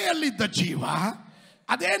 ತಂದೆಯಲ್ಲಿದ್ದ ಜೀವ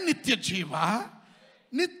ಅದೇ ನಿತ್ಯ ಜೀವ,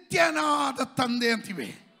 ನಿತ್ಯನಾದ ತಂದೆ ಅಂತೀವಿ.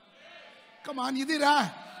 ಕಮಾನ್, ಇದೀರಾ?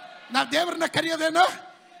 ನಾವು ದೇವರನ್ನ ಕರೆಯೋದೇನು?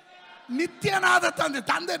 ನಿತ್ಯನಾದ ತಂದೆ.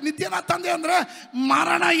 ನಿತ್ಯನಾದ ತಂದೆ ಅಂದ್ರೆ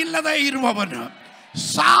ಮರಣ ಇಲ್ಲದೆ ಇರುವವನು,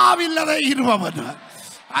 ಸಾವಿಲ್ಲದೆ ಇರುವವನು.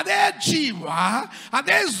 ಅದೇ ಜೀವ,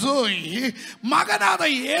 ಅದೇ ಝೋಯಿ ಮಗನಾದ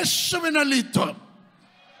ಯೇಸುವಿನಲ್ಲಿತ್ತು.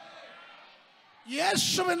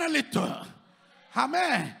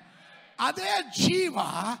 ಆಮೇಲೆ ಅದೇ ಜೀವ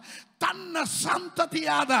ತನ್ನ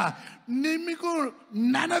ಸಂತತಿಯಾದ ನಿಮಗೂ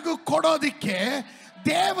ನನಗೂ ಕೊಡೋದಿಕ್ಕೆ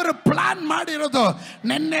ದೇವರು ಪ್ಲಾನ್ ಮಾಡಿರೋದು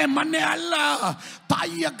ನಿನ್ನೆ ಮೊನ್ನೆ ಅಲ್ಲ.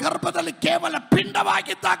 ತಾಯಿಯ ಗರ್ಭದಲ್ಲಿ ಕೇವಲ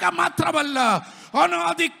ಪಿಂಡವಾಗಿದ್ದಾಗ ಮಾತ್ರವಲ್ಲ,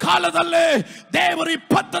 ಅನಾದಿ ಕಾಲದಲ್ಲೇ ದೇವರು ಈ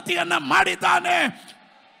ಪದ್ಧತಿಯನ್ನ ಮಾಡಿದ್ದಾನೆ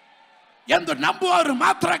ಎಂದು ನಂಬುವವರು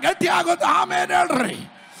ಮಾತ್ರ ಗಟ್ಟಿ ಆಗೋದು. ಆಮೇಲೆ ಹೇಳ್ರಿ,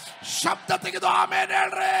 ಶಬ್ದ ತೆಗೆದು ಆಮೇಲೆ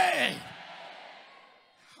ಹೇಳ್ರಿ.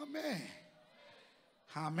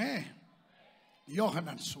 ಆಮೇಲೆ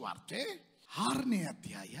ಯೋಹನನ ಸುವಾರ್ತೆ 6ನೇ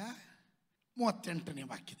ಅಧ್ಯಾಯ 38ನೇ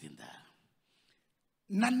ವಾಕ್ಯದಿಂದ,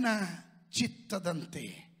 ನನ್ನ ಚಿತ್ತದಂತೆ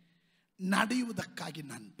ನಡೆಯುವುದಕ್ಕಾಗಿ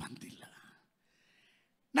ನಾನು ಬಂದಿಲ್ಲ,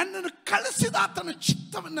 ನನ್ನನ್ನು ಕಳಿಸಿದ ಆತನ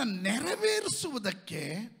ಚಿತ್ತವನ್ನು ನೆರವೇರಿಸುವುದಕ್ಕೆ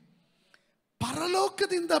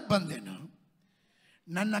ಪರಲೋಕದಿಂದ ಬಂದೆನು.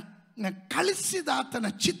 ನನ್ನ ಕಳಿಸಿದ ಆತನ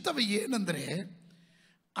ಚಿತ್ತವು ಏನಂದ್ರೆ,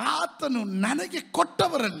 ಆತನು ನನಗೆ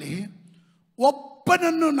ಕೊಟ್ಟವರಲ್ಲಿ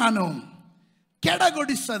ಒಬ್ಬನನ್ನು ನಾನು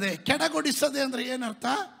ಕೆಡಗೊಡಿಸದೆ ಅಂದ್ರೆ ಏನರ್ಥ?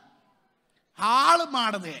 ಹಾಳು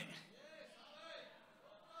ಮಾಡದೆ,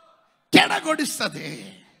 ಕೆಡಗೊಡಿಸದೆ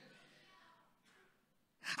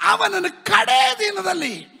ಅವನನ್ನು ಕಡೇ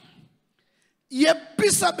ದಿನದಲ್ಲಿ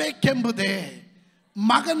ಎಬ್ಬಿಸಬೇಕೆಂಬುದೇ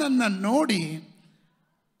ಮಗನನ್ನ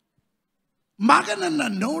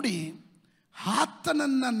ನೋಡಿ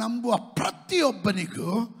ಆತನನ್ನ ನಂಬುವ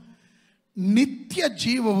ಪ್ರತಿಯೊಬ್ಬನಿಗೂ ನಿತ್ಯ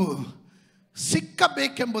ಜೀವವು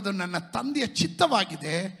ಸಿಕ್ಕಬೇಕೆಂಬುದು ನನ್ನ ತಂದೆಯ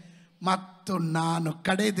ಚಿತ್ತವಾಗಿದೆ ಮತ್ತು ನಾನು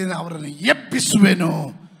ಕಡೆ ದಿನ ಅವರನ್ನು ಎಬ್ಬಿಸುವೆನು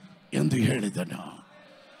ಎಂದು ಹೇಳಿದನು.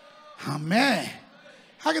 ಆಮೇಲೆ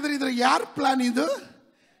ಹಾಗಾದ್ರೆ ಇದರ ಯಾರ ಪ್ಲಾನ್? ಇದು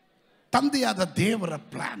ತಂದೆಯಾದ ದೇವರ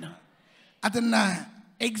ಪ್ಲಾನ್. ಅದನ್ನ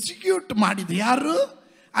ಎಕ್ಸಿಕ್ಯೂಟ್ ಮಾಡಿದ ಯಾರು?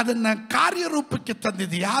 ಅದನ್ನ ಕಾರ್ಯರೂಪಕ್ಕೆ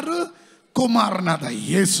ತಂದಿದ್ದು ಯಾರು? ಕುಮಾರನಾದ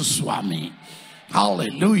ಯೇಸು ಸ್ವಾಮಿ.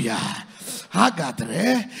 ಹಲ್ಲೆಲೂಯಾ. ಹಾಗಾದರೆ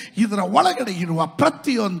ಇದರ ಒಳಗಡೆ ಇರುವ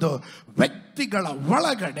ಪ್ರತಿಯೊಂದು ವ್ಯಕ್ತಿಗಳ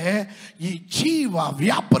ಒಳಗಡೆ ಈ ಜೀವ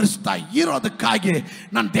ವ್ಯಾಪರಿಸ್ತಾ ಇರೋದಕ್ಕಾಗಿ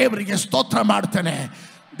ನಾನು ದೇವರಿಗೆ ಸ್ತೋತ್ರ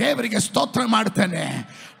ಮಾಡ್ತೇನೆ.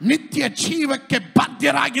 ನಿತ್ಯ ಜೀವಕ್ಕೆ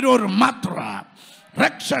ಬಾಧ್ಯರಾಗಿರೋರು ಮಾತ್ರ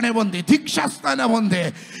ರಕ್ಷಣೆ ಹೊಂದಿ, ದೀಕ್ಷಾಸ್ನಾನ ಹೊಂದಿ,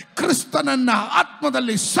 ಕ್ರಿಸ್ತನನ್ನ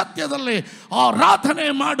ಆತ್ಮದಲ್ಲಿ ಸತ್ಯದಲ್ಲಿ ಆರಾಧನೆ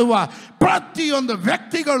ಮಾಡುವ ಪ್ರತಿಯೊಂದು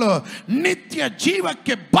ವ್ಯಕ್ತಿಗಳು ನಿತ್ಯ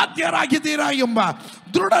ಜೀವಕ್ಕೆ ಬಾಧ್ಯರಾಗಿದ್ದೀರಾ ಎಂಬ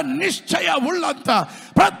ದೃಢ ನಿಶ್ಚಯ ಉಳ್ಳಂತ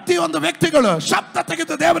ಪ್ರತಿಯೊಂದು ವ್ಯಕ್ತಿಗಳು ಶಬ್ದ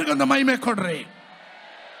ತೆಗೆದು ದೇವರಿಗೊಂದು ಮಹಿಮೆ ಕೊಡ್ರಿ.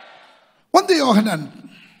 ಒಂದು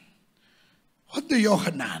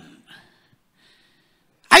ಯೋಹನಾನ್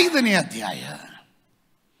 5ನೇ ಅಧ್ಯಾಯ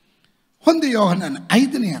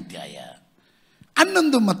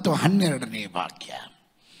 11 ಮತ್ತು 12ನೇ ವಾಕ್ಯ.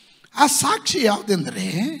 ಆ ಸಾಕ್ಷಿ ಯಾವುದೆಂದರೆ,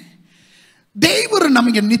 ದೇವರು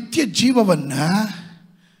ನಮಗೆ ನಿತ್ಯ ಜೀವವನ್ನು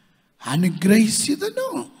ಅನುಗ್ರಹಿಸಿದನು.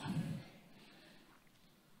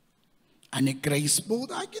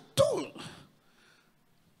 ಅನುಗ್ರಹಿಸಬಹುದಾಗಿತ್ತು.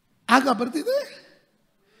 ಆಗ ಬರ್ತಿದೆ,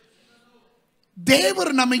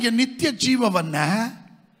 ದೇವರು ನಮಗೆ ನಿತ್ಯ ಜೀವವನ್ನ,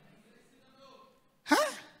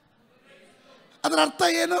 ಅದರ ಅರ್ಥ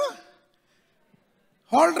ಏನು?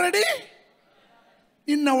 ಆಲ್ರೆಡಿ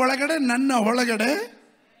ನಿನ್ನ ಒಳಗಡೆ ನನ್ನ ಒಳಗಡೆ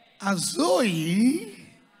ಆ ಝೋಯಿ,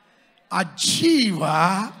 ಆ ಜೀವ,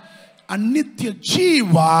 ಆ ನಿತ್ಯ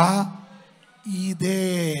ಜೀವ ಇದೆ.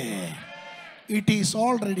 It is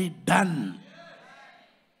already done.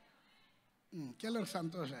 ಕೆಲವ್ರಿಗೆ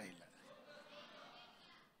ಸಂತೋಷ ಇಲ್ಲ.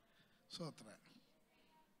 ಸ್ತೋತ್ರ.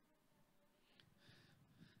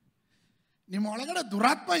 ನಿಮ್ಮ ಒಳಗಡೆ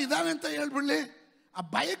ದುರಾತ್ಮ ಇದ್ದಾನೆ ಅಂತ ಹೇಳ್ಬಿಡ್ಲಿ, ಆ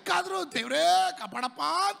ಭಯಕ್ಕಾದ್ರೂ ದೇವರೇ ಕಾಪಾಡಪ್ಪ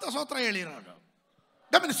ಅಂತ ಸ್ತೋತ್ರ ಹೇಳಿರೋರು.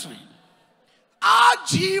 ಗಮನಿಸ್ರಿ, ಆ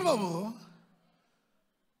ಜೀವವು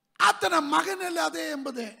ಆತನ ಮಗನಲ್ಲಿ ಅದೇ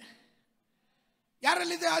ಎಂಬುದೇ.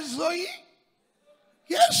 ಯಾರಲ್ಲಿದೆ ಆ ಝೋಯಿ?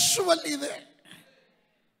 ಯೇಸುವಲ್ಲಿದೆ.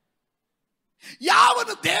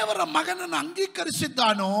 ಯಾವನು ದೇವರ ಮಗನನ್ನು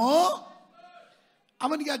ಅಂಗೀಕರಿಸಿದ್ದಾನೋ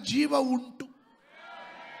ಅವನಿಗೆ ಆ ಜೀವ ಉಂಟು.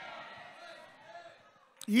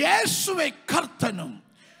 ಯೇಸುವೇ ಕರ್ತನು,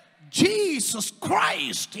 Jesus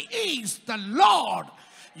Christ is the lord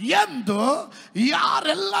ಎಂದು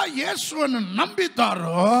ಯಾರೆಲ್ಲ ಯೇಸುವನ್ನು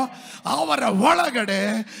ನಂಬಿದ್ದಾರೋ ಅವರ ಒಳಗಡೆ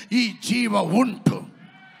ಈ ಜೀವ ಉಂಟು.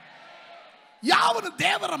 ಯಾವನು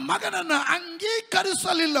ದೇವರ ಮಗನನ್ನು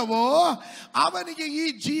ಅಂಗೀಕರಿಸಲಿಲ್ಲವೋ ಅವನಿಗೆ ಈ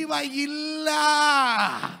ಜೀವ ಇಲ್ಲ.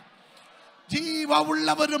 ಜೀವ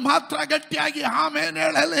ಉಳ್ಳವರು ಮಾತ್ರ ಗಟ್ಟಿಯಾಗಿ ಆಮೆನ್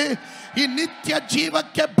ಹೇಳಲಿ. ಈ ನಿತ್ಯ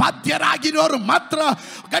ಜೀವಕ್ಕೆ ಬಾಧ್ಯರಾಗಿರೋರು ಮಾತ್ರ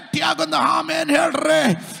ಗಟ್ಟಿಯಾಗೊಂದು ಆಮೆನ್ ಹೇಳ್ರಿ.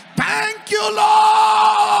 ಥ್ಯಾಂಕ್ ಯು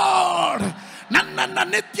ಲಾರ್ಡ್, ನನ್ನನ್ನು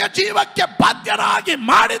ನಿತ್ಯ ಜೀವಕ್ಕೆ ಬಾಧ್ಯರಾಗಿ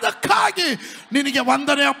ಮಾಡಿದಕ್ಕಾಗಿ ನಿನಗೆ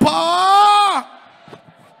ವಂದನೆ ಅಪ್ಪ.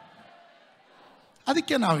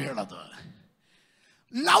 ಅದಕ್ಕೆ ನಾವು ಹೇಳೋದು,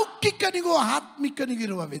 ಲೌಕಿಕನಿಗೂ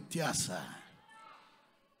ಆತ್ಮಿಕನಿಗಿರುವ ವ್ಯತ್ಯಾಸ.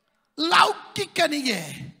 ಲೌಕಿಕನಿಗೆ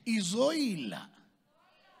ಈ ಝೋಯಿ ಇಲ್ಲ,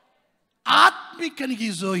 ಆತ್ಮಿಕನಿಗೆ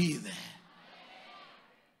ಈ ಝೋಯಿ ಇದೆ.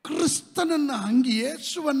 ಕ್ರಿಸ್ತನನ್ನು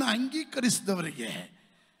ಯೇಸುವನ್ನು ಅಂಗೀಕರಿಸಿದವರಿಗೆ,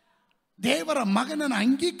 ದೇವರ ಮಗನನ್ನು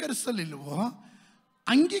ಅಂಗೀಕರಿಸಲಿಲ್ಲವೋ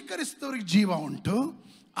ಅಂಗೀಕರಿಸಿದವರಿಗೆ ಜೀವ ಉಂಟು,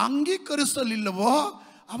 ಅಂಗೀಕರಿಸಲಿಲ್ಲವೋ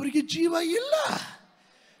ಅವರಿಗೆ ಜೀವ ಇಲ್ಲ.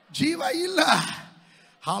 ಜೀವ ಇಲ್ಲ.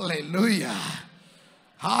 Hallelujah,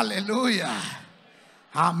 hallelujah,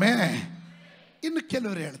 amen. ಇನ್ನು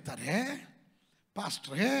ಕೆಲವರು ಹೇಳ್ತಾರೆ,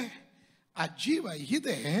 ಪಾಸ್ಟ್ರೇ ಆ ಜೀವ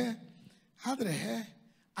ಇದೆ, ಆದರೆ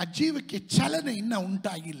ಆ ಜೀವಕ್ಕೆ ಚಲನೆ ಇನ್ನೂ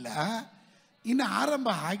ಉಂಟಾಗಿಲ್ಲ, ಇನ್ನು ಆರಂಭ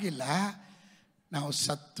ಆಗಿಲ್ಲ. ನಾವು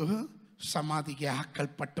ಸತ್ತು ಸಮಾಧಿಗೆ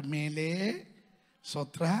ಹಾಕಲ್ಪಟ್ಟ ಮೇಲೆ,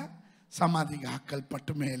 ಸ್ತೋತ್ರ, ಸಮಾಧಿಗೆ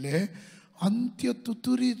ಹಾಕಲ್ಪಟ್ಟ ಮೇಲೆ ಅಂತ್ಯ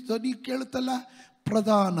ತುತ್ತೂರಿ ಧ್ವನಿ ಕೇಳುತ್ತಲ್ಲ,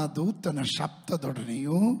 ಪ್ರಧಾನ ದೂತನ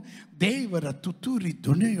ಶಬ್ದದೊಡನೆಯೂ ದೇವರ ತುತ್ತೂರಿ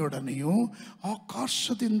ಧ್ವನಿಯೊಡನೆಯೂ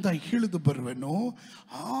ಆಕಾಶದಿಂದ ಇಳಿದು ಬರುವೆನು.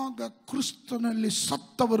 ಆಗ ಕ್ರಿಸ್ತನಲ್ಲಿ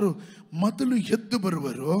ಸತ್ತವರು ಮೊದಲು ಎದ್ದು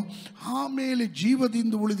ಬರುವರು. ಆಮೇಲೆ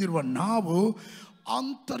ಜೀವದಿಂದ ಉಳಿದಿರುವ ನಾವು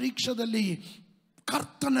ಅಂತರಿಕ್ಷದಲ್ಲಿ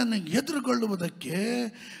ಕರ್ತನನ್ನು ಎದುರುಗೊಳ್ಳುವುದಕ್ಕೆ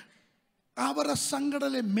ಅವರ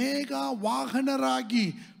ಸಂಗಡಲೇ ಮೇಘ ವಾಹನರಾಗಿ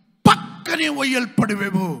ಪಕ್ಕನೆ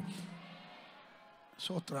ಒಯ್ಯಲ್ಪಡುವೆವು.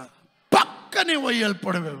 ಸ್ತೋತ್ರ. ಪಕ್ಕನೆ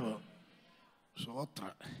ಒಯ್ಯಲ್ಪಡುವೆವು. ಸ್ತೋತ್ರ.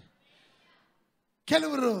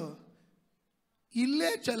 ಕೆಲವರು ಇಲ್ಲೇ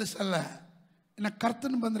ಚಲಿಸಲ್ಲ, ಇನ್ನು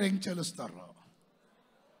ಕರ್ತನ ಬಂದ್ರೆ ಹೆಂಗ್ ಚಲಿಸ್ತಾರೋ?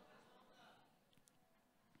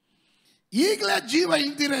 ಈಗಲೇ ಜೀವ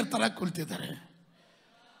ಇಲ್ದಿರ ತರ ಕುಳಿತಿದ್ದಾರೆ.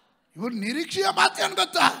 ಇವ್ರು ನಿರೀಕ್ಷೆಯ ಮಾತೇನು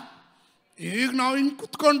ಗೊತ್ತಾ? ಈಗ ನಾವು ಹಿಂಗೆ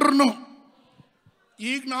ಕುತ್ಕೊಂಡ್ರು,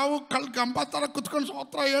 ಈಗ ನಾವು ಗಂಬ ಥರ ಕುತ್ಕೊಂಡು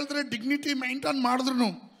ಸ್ತೋತ್ರ ಹೇಳಿದ್ರೆ ಡಿಗ್ನಿಟಿ ಮೇಂಟೈನ್ ಮಾಡಿದ್ರು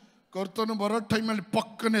ಕರ್ತನು ಬರೋ ಟೈಮಲ್ಲಿ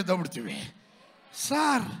ಪಕ್ಕನೆ ಎದ್ದಬಿಡ್ತೀವಿ.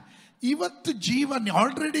 ಸರ್, ಇವತ್ತು ಜೀವನ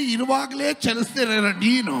ಆಲ್ರೆಡಿ ಇರುವಾಗಲೇ ಚಲಿಸ್ತಿರೋ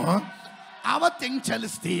ನೀನು ಅವತ್ತು ಹೆಂಗೆ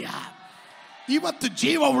ಚಲಿಸ್ತೀಯ? ಇವತ್ತು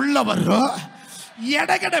ಜೀವ ಉಳ್ಳವರು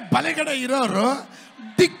ಎಡಗಡೆ ಬಲಗಡೆ ಇರೋರು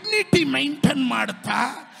ಡಿಗ್ನಿಟಿ ಮೈಂಟೈನ್ ಮಾಡ್ತಾ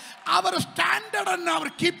ಅವರ ಸ್ಟ್ಯಾಂಡರ್ಡನ್ನು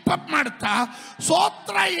ಅವರು ಕೀಪ್ ಅಪ್ ಮಾಡ್ತಾ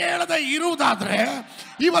ಸ್ತೋತ್ರ ಹೇಳದೆ ಇರುವುದಾದ್ರೆ,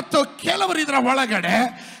 ಇವತ್ತು ಕೆಲವರು ಇದರ ಒಳಗಡೆ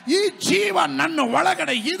ಈ ಜೀವ ನನ್ನ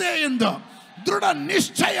ಒಳಗಡೆ ಇದೆ ಎಂದು ದೃಢ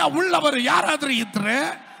ನಿಶ್ಚಯ ಉಳ್ಳವರು ಯಾರಾದ್ರೂ ಇದ್ರೆ,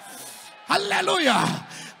 ಹಲ್ಲೆಲೂಯಾ,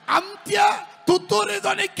 ಅಂತ್ಯ ತುತ್ತೂರಿ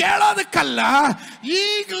ಧ್ವನಿ ಕೇಳೋದಕ್ಕಲ್ಲ,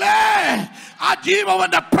 ಈಗಲೇ ಆ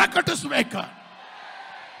ಜೀವವನ್ನು ಪ್ರಕಟಿಸಬೇಕು.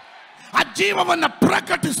 ಆ ಜೀವವನ್ನು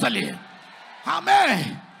ಪ್ರಕಟಿಸಲಿ. ಆಮೇಲೆ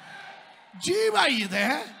ಜೀವ ಇದೆ,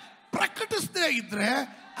 ಪ್ರಕಟಿಸದೇ ಇದ್ರೆ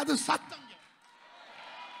ಅದು ಸತ್ತಂಗೆ.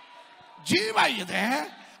 ಜೀವ ಇದೆ,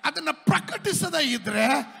 ಅದನ್ನು ಪ್ರಕಟಿಸದೇ ಇದ್ರೆ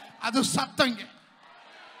ಅದು ಸತ್ತಂಗೆ.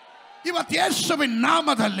 ಇವತ್ತು ಯೇಸುವಿನ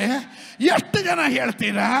ನಾಮದಲ್ಲಿ ಎಷ್ಟು ಜನ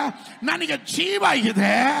ಹೇಳ್ತೀರಾ, ನನಗೆ ಜೀವ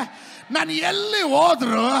ಇದೆ, ನಾನು ಎಲ್ಲಿ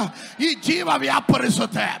ಹೋದ್ರು ಈ ಜೀವ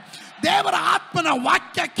ವ್ಯಾಪರಿಸುತ್ತೆ. ದೇವರ ಆತ್ಮನ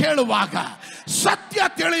ವಾಕ್ಯ ಕೇಳುವಾಗ, ಸತ್ಯ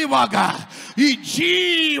ತಿಳಿಯುವಾಗ ಈ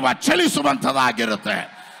ಜೀವ ಚಲಿಸುವಂಥದ್ದಾಗಿರುತ್ತೆ.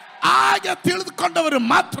 ಹಾಗೆ ತಿಳಿದುಕೊಂಡವರು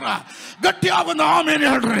ಮಾತ್ರ ಗಟ್ಟಿಯಾಗಿ ಆಮೆನ್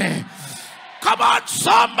ಹೇಳ್ರಿ. Come on,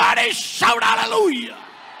 somebody shout hallelujah.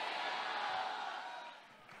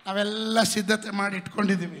 ನಾವೆಲ್ಲ ಸಿದ್ಧತೆ ಮಾಡಿ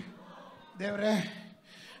ಇಟ್ಕೊಂಡಿದ್ದೀವಿ. ದೇವರೇ,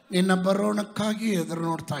 ನಿನ್ನ ಬರೋಣಕ್ಕಾಗಿ ಎದುರು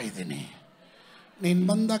ನೋಡ್ತಾ ಇದ್ದೀನಿ. ನೀನು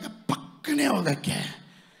ಬಂದಾಗ ಪಕ್ಕನೇ ಹೋಗಕ್ಕೆ.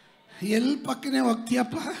 ಎಲ್ಲಿ ಪಕ್ಕನೇ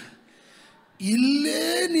ಹೋಗ್ತೀಯಪ್ಪ? ಇಲ್ಲೇ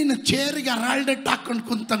ನಿನ್ನ ಚೇರಿಗೆ ಅರಾಲ್ಡೆಟ್ ಹಾಕೊಂಡು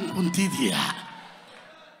ಕುಂತಿದೀಯ.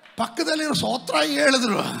 ಪಕ್ಕದಲ್ಲಿರೋ ಸ್ತೋತ್ರ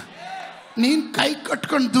ಹೇಳಿದ್ರು, ನೀನು ಕೈ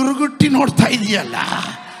ಕಟ್ಕೊಂಡು ದುರ್ಗುಟ್ಟಿ ನೋಡ್ತಾ ಇದೀಯಲ್ಲ,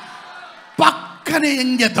 ಪಕ್ಕನೆ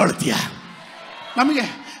ಹೆಂಗೆ ತೊಳ್ತೀಯ? ನಮಗೆ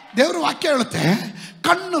ದೇವರು ವಾಕ್ಯ ಹೇಳುತ್ತೆ,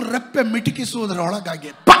 ಕಣ್ಣು ರೆಪ್ಪೆ ಮಿಟುಕಿಸುವುದರೊಳಗಾಗಿ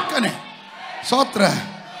ಪಕ್ಕನೆ ಸ್ತೋತ್ರ.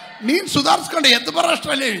 ನೀನು ಸುಧಾರಿಸ್ಕೊಂಡು ಎದ್ದು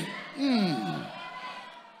ಬರೋಷ್ಟರಲ್ಲಿ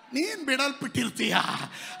ನೀನು ಬಿಡಲ್ಪಟ್ಟಿರ್ತೀಯ.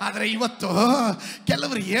 ಆದರೆ ಇವತ್ತು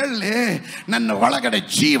ಕೆಲವರು ಹೇಳಲಿ, ನನ್ನ ಒಳಗಡೆ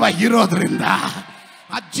ಜೀವ ಇರೋದ್ರಿಂದ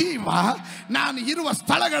ಆ ಜೀವ ನಾನು ಇರುವ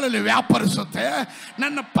ಸ್ಥಳಗಳಲ್ಲಿ ವ್ಯಾಪರಿಸುತ್ತೆ.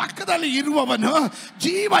 ನನ್ನ ಪಕ್ಕದಲ್ಲಿ ಇರುವವನು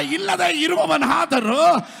ಜೀವ ಇಲ್ಲದೆ ಇರುವವನಾದರೂ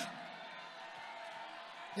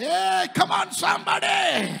ಕಮ್ ಆನ್ somebody.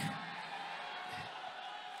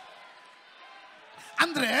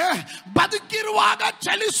 ಅಂದ್ರೆ ಬದುಕಿರುವಾಗ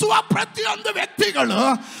ಚಲಿಸುವ ಪ್ರತಿಯೊಂದು ವ್ಯಕ್ತಿಗಳು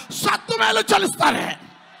ಸತ್ತು ಮೇಲೂ ಚಲಿಸ್ತಾರೆ.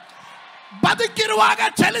 ಬದುಕಿರುವಾಗ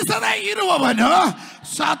ಚಲಿಸದೇ ಇರುವವನು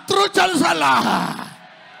ಸತ್ರು ಚಲಿಸಲ್ಲ.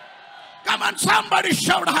 Come on, somebody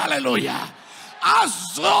shout hallelujah. ಆ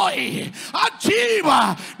ಝೋಯ್, ಆ ಜೀವ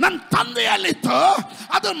ನನ್ನ ತಂದೆಯಲ್ಲಿತ್ತು,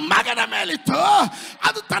 ಅದು ಮಗನ ಮೇಲಿತ್ತು,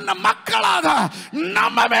 ಅದು ತನ್ನ ಮಕ್ಕಳಾದ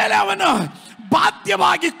ನಮ್ಮ ಮೇಲೆ ಅವನು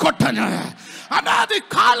ಬಾಧ್ಯವಾಗಿ ಕೊಟ್ಟನು. ಅನಾದಿ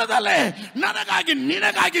ಕಾಲದಲ್ಲೇ ನನಗಾಗಿ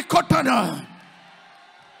ನಿನಗಾಗಿ ಕೊಟ್ಟನು.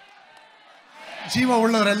 ಜೀವ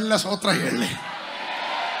ಉಳ್ಳವರೆಲ್ಲ ಸ್ತೋತ್ರ ಹೇಳಲಿ.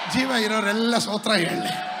 ಜೀವ ಇರೋರೆಲ್ಲ ಸ್ತೋತ್ರ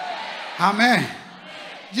ಹೇಳಲಿ. ಆಮೇಲೆ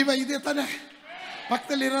ಜೀವ ಇದೆಯಾ ತಾನೆ?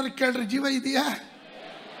 ಪಕ್ಕದಲ್ಲಿ ಇರೋರು ಕೇಳ್ರಿ, ಜೀವ ಇದೆಯಾ?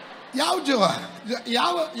 ಯಾವ ಜೀವ?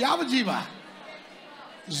 ಯಾವ ಜೀವ?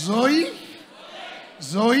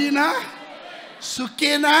 ಝೋಯಿನ,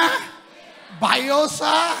 ಸುಖೇನ, ಬಯೋಸ?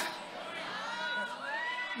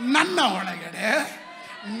 ನನ್ನ ಒಳಗಡೆ,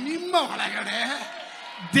 ನಿಮ್ಮ ಒಳಗಡೆ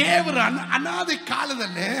ದೇವರ ಅನಾದಿ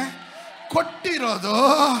ಕಾಲದಲ್ಲಿ ಕೊಟ್ಟಿರೋದು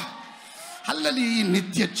ಅಲ್ಲಲ್ಲಿ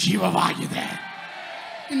ನಿತ್ಯ ಜೀವವಾಗಿದೆ.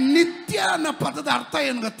 ನಿತ್ಯ ಅನ್ನೋ ಪದದ ಅರ್ಥ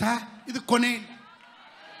ಏನು ಗೊತ್ತಾ? ಇದು ಕೊನೆ ಇಲ್ಲ.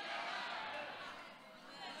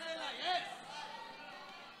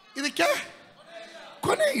 ಇದಕ್ಕೆ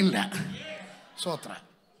ಕೊನೆ ಇಲ್ಲ. ಸ್ತೋತ್ರ.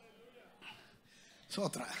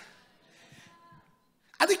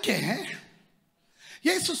 ಅದಕ್ಕೆ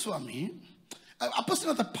ಯೇಸು ಸ್ವಾಮಿ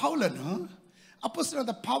ಅಪೊಸ್ತಲನಾದ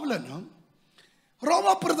ಪೌಲನು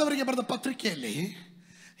ರೋಮಾಪುರದವರಿಗೆ ಬರೆದ ಪತ್ರಿಕೆಯಲ್ಲಿ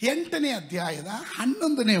 8ನೇ ಅಧ್ಯಾಯದ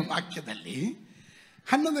 11ನೇ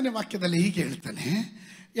ವಾಕ್ಯದಲ್ಲಿ ಹೀಗೆ ಹೇಳ್ತಾನೆ.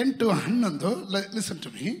 8:11. Listen to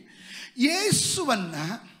me. ಯೇಸುವನ್ನ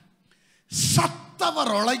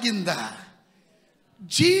ಸತ್ತವರೊಳಗಿಂದ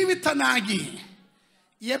ಜೀವಿತನಾಗಿ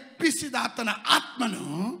ಎಬ್ಬಿಸಿದ ಆತನ ಆತ್ಮನು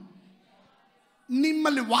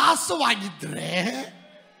ನಿಮ್ಮಲ್ಲಿ ವಾಸವಾಗಿದ್ದರೆ,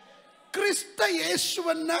 ಕ್ರಿಸ್ತ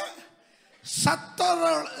ಯೇಸುವನ್ನ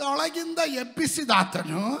ಸತ್ತವರೊಳಗಿಂದ ಎಬ್ಬಿಸಿದ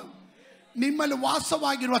ಆತನು ನಿಮ್ಮಲ್ಲಿ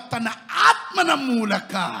ವಾಸವಾಗಿರುವ ತನ್ನ ಆತ್ಮನ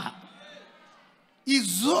ಮೂಲಕ, ಈ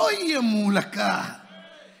ಝೋಯಿಯ ಮೂಲಕ,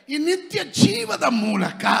 ಈ ನಿತ್ಯ ಜೀವದ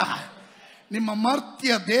ಮೂಲಕ ನಿಮ್ಮ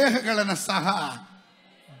ಮರ್ತ್ಯ ದೇಹಗಳನ್ನು ಸಹ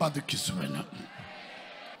ಬದುಕಿಸುವನು.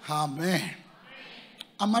 ಆಮೇಲೆ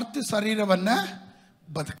ಆ ಮರ್ತ್ಯ ಶರೀರವನ್ನು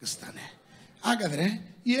ಬದುಕಿಸ್ತಾನೆ. ಹಾಗಾದರೆ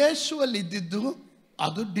ಯೇಸುವಲ್ಲಿ ಇದ್ದಿದ್ದು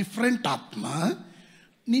ಅದು ಡಿಫ್ರೆಂಟ್ ಆತ್ಮ,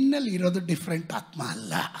 ನಿನ್ನಲ್ಲಿ ಇರೋದು ಡಿಫ್ರೆಂಟ್ ಆತ್ಮ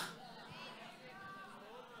ಅಲ್ಲ,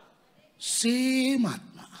 ಸೇಮ್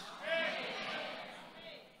ಆತ್ಮ.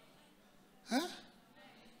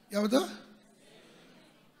 ಯಾವುದು?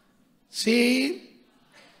 ಸೇಮ್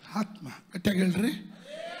ಆತ್ಮ. ಗಟ್ಟಿಯಾಗಿ ಹೇಳ್ರಿ.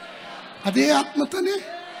 ಅದೇ ಆತ್ಮ ತಾನೆ,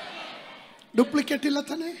 ಡೂಪ್ಲಿಕೇಟ್ ಇಲ್ಲ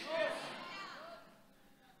ತಾನೆ.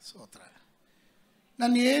 ಸ್ತೋತ್ರ.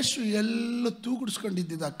 ನನ್ನ ಯೇಸು ಎಲ್ಲ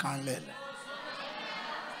ತೂಗುಡಿಸ್ಕೊಂಡಿದ್ದ ಕಾಣಲೇ ಇಲ್ಲ.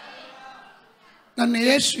 ನನ್ನ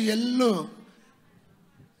ಯೇಸು ಎಲ್ಲೂ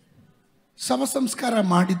ಶವ ಸಂಸ್ಕಾರ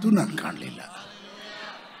ಮಾಡಿದ್ದು ನಾನು ಕಾಣಲಿಲ್ಲ.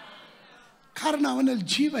 ಕಾರಣ ಅವನಲ್ಲಿ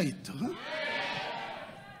ಜೀವ ಇತ್ತು.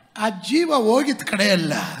 ಆ ಜೀವ ಹೋಗಿದ್ದ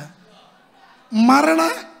ಕಡೆಯೆಲ್ಲ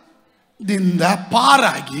ಮರಣದಿಂದ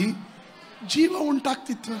ಪಾರಾಗಿ ಜೀವ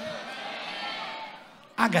ಉಂಟಾಗ್ತಿತ್ತು.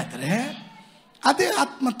 ಹಾಗಾದರೆ ಅದೇ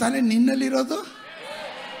ಆತ್ಮ ತಾನೇ ನಿನ್ನಲ್ಲಿರೋದು.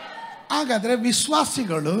 ಹಾಗಾದರೆ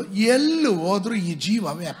ವಿಶ್ವಾಸಿಗಳು ಎಲ್ಲೂ ಹೋದರೂ ಈ ಜೀವ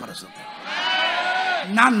ವ್ಯಾಪರಿಸುತ್ತೆ.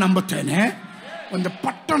 ನಾನು ನಂಬುತ್ತೇನೆ, ಒಂದು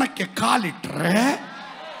ಪಟ್ಟಣಕ್ಕೆ ಕಾಲಿಟ್ಟರೆ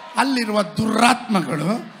ಅಲ್ಲಿರುವ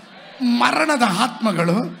ದುರಾತ್ಮಗಳು, ಮರಣದ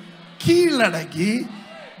ಆತ್ಮಗಳು ಕೀಳಡಗಿ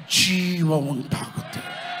ಜೀವ ಉಂಟಾಗುತ್ತೆ.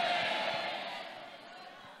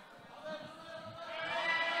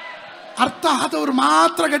 ಅರ್ಥ ಆದವ್ರು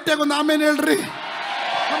ಮಾತ್ರ ಗಟ್ಟಿಯಾಗಿ ಒಂದು ಆಮೇಲೆ ಹೇಳ್ರಿ.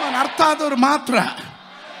 ಅರ್ಥ ಆದವ್ರು ಮಾತ್ರ.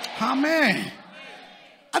 ಆಮೇಲೆ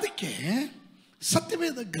ಅದಕ್ಕೆ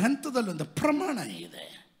ಸತ್ಯವೇದ ಗ್ರಂಥದಲ್ಲಿ ಒಂದು ಪ್ರಮಾಣ ಇದೆ.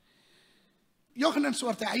 ಯೋಹನನ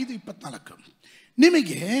ಸುವಾರ್ತೆ 5:24.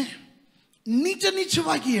 ನಿಮಗೆ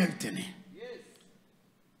ನಿಜವಾಗಿ ಹೇಳ್ತೇನೆ,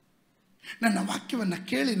 ನನ್ನ ವಾಕ್ಯವನ್ನು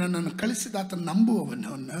ಕೇಳಿ ನನ್ನನ್ನು ಕಳಿಸಿದಾತ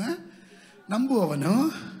ನಂಬುವವನು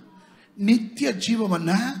ನಿತ್ಯ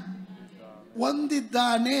ಜೀವವನ್ನು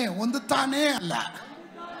ಹೊಂದುತ್ತಾನೆ ಅಲ್ಲ,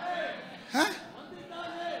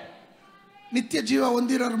 ನಿತ್ಯ ಜೀವ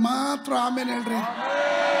ಹೊಂದಿರೋರು ಮಾತ್ರ ಆಮೇಲೆ ಹೇಳ್ರಿ.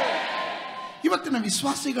 ಇವತ್ತಿನ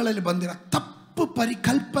ವಿಶ್ವಾಸಿಗಳಲ್ಲಿ ಬಂದಿರೋ ತಪ್ಪು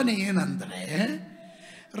ಪರಿಕಲ್ಪನೆ ಏನಂದರೆ,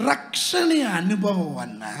 ರಕ್ಷಣೆಯ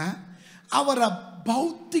ಅನುಭವವನ್ನು ಅವರ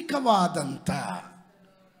ಭೌತಿಕವಾದಂಥ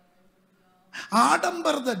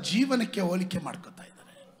ಆಡಂಬರದ ಜೀವನಕ್ಕೆ ಹೋಲಿಕೆ ಮಾಡ್ಕೊತಾ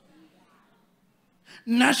ಇದ್ದಾರೆ.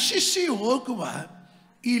 ನಶಿಸಿ ಹೋಗುವ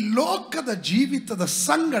ಈ ಲೋಕದ ಜೀವಿತದ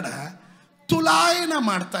ಸಂಗಡ ತುಲಾಯನ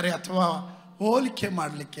ಮಾಡ್ತಾರೆ ಅಥವಾ ಹೋಲಿಕೆ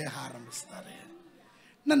ಮಾಡಲಿಕ್ಕೆ ಆರಂಭಿಸ್ತಾರೆ.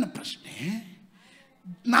 ನನ್ನ ಪ್ರಶ್ನೆ,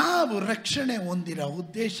 ನಾವು ರಕ್ಷಣೆ ಹೊಂದಿರೋ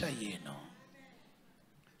ಉದ್ದೇಶ ಏನು?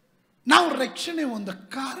 ನಾವು ರಕ್ಷಣೆ ಹೊಂದ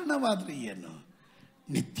ಕಾರಣವಾದ್ರೆ ಏನು?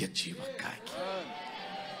 ನಿತ್ಯ ಜೀವಕ್ಕಾಗಿ.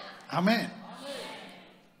 ಆಮೇಲೆ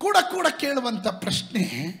ಕೂಡ ಕೇಳುವಂತ ಪ್ರಶ್ನೆ,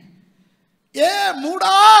 ಮೂಢ,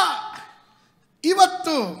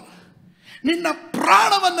 ಇವತ್ತು ನಿನ್ನ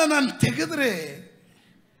ಪ್ರಾಣವನ್ನು ನಾನು ತೆಗೆದ್ರೆ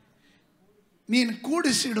ನೀನು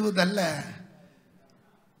ಕೂಡಿಸಿಡುವುದಲ್ಲ,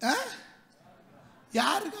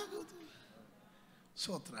 ಯಾರಿಗಾಗೋದು?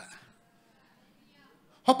 ಸೋತ್ರ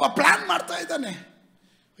ಒಬ್ಬ ಪ್ಲಾನ್ ಮಾಡ್ತಾ ಇದ್ದಾನೆ,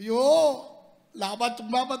 ಅಯ್ಯೋ ಲಾಭ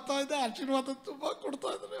ತುಂಬ ಬರ್ತಾ ಇದೆ, ಆಶೀರ್ವಾದ ತುಂಬ ಕೊಡ್ತಾ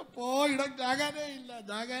ಇದ್ದಾರೆ, ಅಪ್ಪೋ ಇಡಕ್ಕೆ ಜಾಗನೇ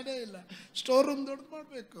ಇಲ್ಲ, ಸ್ಟೋರ್ ರೂಮ್ ದೊಡ್ಡದು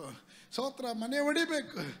ಮಾಡಬೇಕು, ಸೋತ್ರ ಮನೆ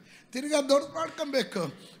ಹೊಡಿಬೇಕು, ತಿರ್ಗಾ ದೊಡ್ಡದು ಮಾಡ್ಕೊಬೇಕು,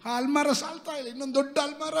 ಆ ಅಲ್ಮಾರ ಸಾಲ್ತಾ ಇಲ್ಲ, ಇನ್ನೊಂದು ದೊಡ್ಡ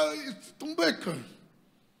ಅಲ್ಮಾರ ತುಂಬಬೇಕು.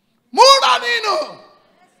 ಮೂಢ ನೀನು,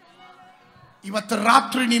 ಇವತ್ತು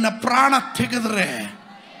ರಾತ್ರಿ ನಿನ್ನ ಪ್ರಾಣ ತೆಗೆದ್ರೆ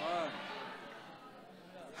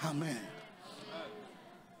ಆಮೇಲೆ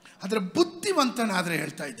ಅದರ ಬುದ್ಧಿವಂತನಾದ್ರೆ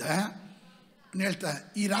ಹೇಳ್ತಾ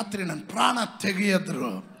ಈ ರಾತ್ರಿ ನನ್ನ ಪ್ರಾಣ ತೆಗೆಯದ್ರು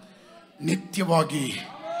ನಿತ್ಯವಾಗಿ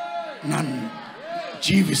ನಾನು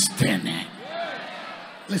ಜೀವಿಸ್ತೇನೆ.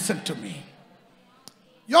 Listen to me.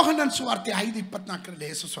 ಯೋಹನ್ನನ ಸುವಾರ್ತೆ 5:24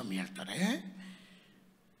 ಯೇಸು ಸ್ವಾಮಿ ಹೇಳ್ತಾರೆ,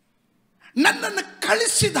 ನನ್ನನ್ನು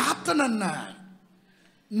ಕಳಿಸಿದ ಆತನನ್ನ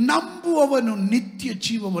ನಂಬುವವನು ನಿತ್ಯ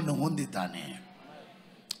ಜೀವವನ್ನು ಹೊಂದಿದ್ದಾನೆ,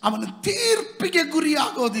 ಅವನು ತೀರ್ಪಿಗೆ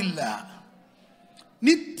ಗುರಿಯಾಗೋದಿಲ್ಲ.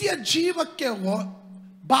 ನಿತ್ಯ ಜೀವಕ್ಕೆ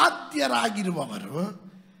ಬಾಧ್ಯರಾಗಿರುವವರು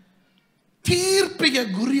ತೀರ್ಪಿಗೆ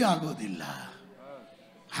ಗುರಿಯಾಗೋದಿಲ್ಲ.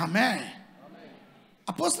 ಆಮೇಲೆ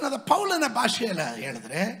ಅಪೊಸ್ತಲನಾದ ಪೌಲನ ಭಾಷೆಯಲ್ಲಿ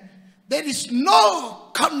ಹೇಳಿದ್ರೆ, ದೇರ್ ಇಸ್ ನೋ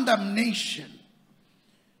ಕಂಡಮ್ನೇಷನ್,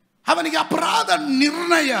 ಅವನಿಗೆ ಅಪರಾಧ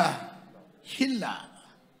ನಿರ್ಣಯ ಇಲ್ಲ.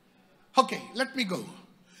 ಓಕೆ, ಲೆಟ್ ಮಿ ಗೋ.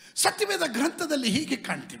 ಸತ್ಯವೇದ ಗ್ರಂಥದಲ್ಲಿ ಹೀಗೆ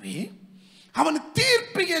ಕಾಣ್ತೀವಿ, ಅವನು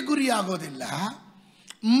ತೀರ್ಪಿಗೆ ಗುರಿಯಾಗೋದಿಲ್ಲ,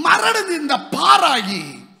 ಮರಣದಿಂದ ಪಾರಾಗಿ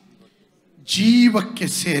ಜೀವಕ್ಕೆ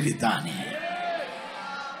ಸೇರಿದ್ದಾನೆ.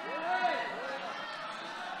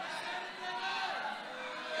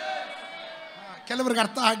 ಕೆಲವರಿಗೆ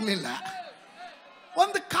ಅರ್ಥ ಆಗಲಿಲ್ಲ.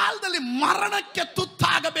 ಒಂದು ಕಾಲದಲ್ಲಿ ಮರಣಕ್ಕೆ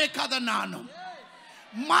ತುತ್ತಾಗಬೇಕಾದ ನಾನು,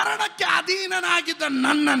 ಮರಣಕ್ಕೆ ಅಧೀನನಾಗಿದ್ದ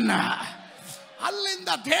ನನ್ನನ್ನ ಅಲ್ಲಿಂದ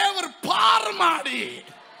ದೇವರು ಪಾರು ಮಾಡಿ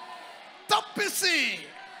ತಪ್ಪಿಸಿ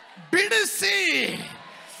ಬಿಡಿಸಿ,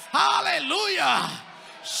 ಹಲ್ಲೆಲೂಯಾ,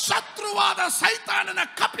 ಶತ್ರುವಾದ ಸೈತಾನನ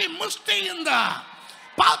ಕಪಿ ಮುಷ್ಟಿಯಿಂದ,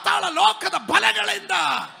 ಪಾತಾಳ ಲೋಕದ ಬಲಗಳಿಂದ,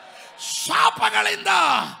 ಶಾಪಗಳಿಂದ,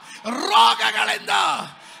 ರೋಗಗಳಿಂದ,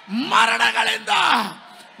 ಮರಣಗಳಿಂದ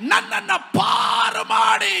ನನ್ನನ್ನು ಪಾರು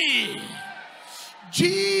ಮಾಡಿ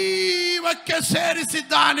ಜೀವಕ್ಕೆ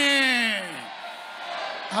ಸೇರಿಸಿದ್ದಾನೆ.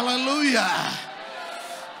 ಹಲ್ಲೆಲೂಯಾ.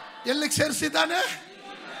 ಎಲ್ಲಿಗೆ ಸೇರಿಸಿದ್ದಾನೆ?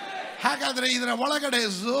 ಹಾಗಾದ್ರೆ ಇದರ ಒಳಗಡೆ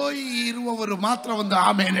ಝೋಯಿ ಇರುವವರು ಮಾತ್ರ ಒಂದು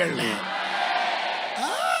ಆಮೇಲೆ ಹೇಳಿ.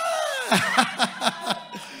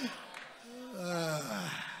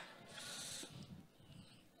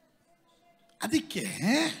 ಅದಕ್ಕೆ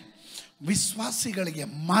ವಿಶ್ವಾಸಿಗಳಿಗೆ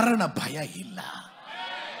ಮರಣ ಭಯ ಇಲ್ಲ.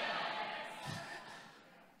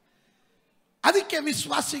 ಅದಕ್ಕೆ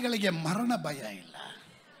ವಿಶ್ವಾಸಿಗಳಿಗೆ ಮರಣ ಭಯ ಇಲ್ಲ.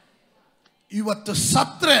 ಇವತ್ತು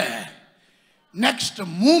ಸತ್ರೆ ನೆಕ್ಸ್ಟ್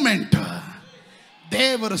ಮೂಮೆಂಟ್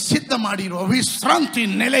ದೇವರು ಸಿದ್ಧ ಮಾಡಿರುವ ವಿಶ್ರಾಂತಿ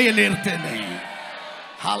ನೆಲೆಯಲ್ಲಿ ಇರ್ತೇನೆ.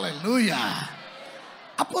 ಹಲ್ಲೆಲೂಯಾ.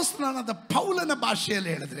 ಅಪೊಸ್ತಲನಾದ ಪೌಲನ ಭಾಷೆಯಲ್ಲಿ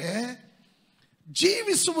ಹೇಳಿದ್ರೆ,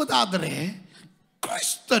 ಜೀವಿಸುವುದಾದರೆ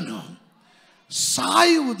ಕ್ರಿಸ್ತನು,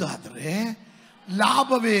 ಸಾಯುವುದಾದರೆ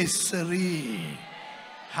ಲಾಭವೇ ಸರಿ.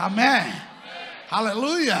 ಆಮೆನ್.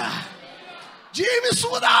 ಹಲ್ಲೆಲೂಯಾ.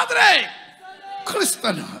 ಜೀವಿಸುವುದಾದರೆ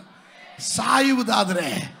ಕ್ರಿಸ್ತನು, ಸಾಯುವುದಾದರೆ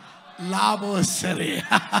ಲಾಭವೇ ಸರಿ.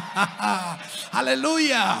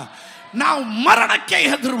 ಹಲ್ಲೆಲೂಯಾ. ನಾವು ಮರಣಕ್ಕೆ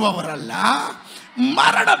ಹೆದರುವವರಲ್ಲ.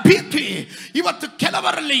 ಮರಣ ಭೀತಿ ಇವತ್ತು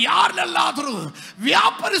ಕೆಲವರಲ್ಲಿ ಯಾರಲ್ಲಾದರೂ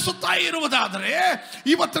ವ್ಯಾಪರಿಸುತ್ತಾ ಇರುವುದಾದರೆ,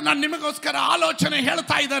 ಇವತ್ತು ನಾನು ನಿಮಗೋಸ್ಕರ ಆಲೋಚನೆ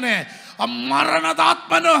ಹೇಳ್ತಾ ಇದ್ದಾನೆ. ಆ ಮರಣದ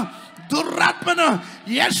ಆತ್ಮನು ದುರಾತ್ಮನು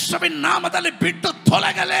ಯೇಸುವಿನ ನಾಮದಲ್ಲಿ ಬಿಟ್ಟು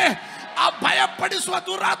ತೊಲಗಲೇ. ಆ ಭಯಪಡಿಸುವ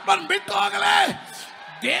ದುರಾತ್ಮನ ಬಿಟ್ಟು ಹೋಗಲೇ.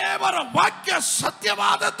 ದೇವರ ವಾಕ್ಯ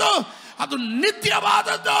ಸತ್ಯವಾದದ್ದು, ಅದು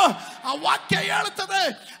ನಿತ್ಯವಾದದ್ದು. ಆ ವಾಕ್ಯ ಹೇಳುತ್ತದೆ,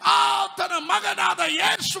 ಆತನ ಮಗನಾದ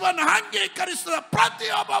ಯೇಸುವನ್ನು ಅಂಗೀಕರಿಸಿದ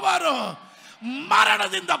ಪ್ರತಿಯೊಬ್ಬವರು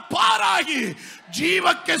ಮರಣದಿಂದ ಪಾರಾಗಿ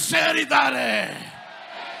ಜೀವಕ್ಕೆ ಸೇರಿದ್ದಾರೆ.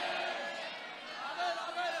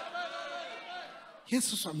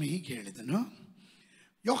 ಯೇಸು ಸ್ವಾಮಿ ಹೀಗೆ ಹೇಳಿದನು.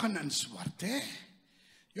 ಯೋಹನ್ನನ ಸುವಾರ್ತೆ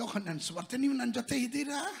ನೀವು ನನ್ನ ಜೊತೆ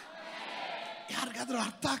ಇದ್ದೀರಾ? ಯಾರಿಗಾದ್ರೂ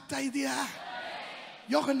ಅರ್ಥ ಆಗ್ತಾ ಇದೆಯಾ?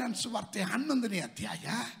 ಯೋಹನ್ನನ ಸುವಾರ್ತೆ 11ನೇ ಅಧ್ಯಾಯ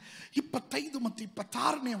 25 ಮತ್ತು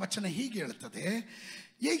 26ನೇ ವಚನ ಹೀಗೆ ಹೇಳ್ತದೆ.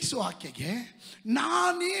 ಯೇಸು ಆಕೆಗೆ,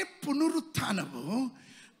 ನಾನೇ ಪುನರುತ್ಥಾನವು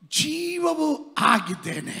ಜೀವವೂ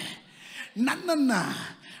ಆಗಿದ್ದೇನೆ. ನನ್ನನ್ನು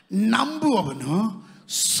ನಂಬುವವನು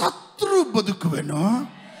ಸತ್ರು ಬದುಕುವನು,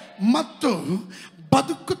 ಮತ್ತು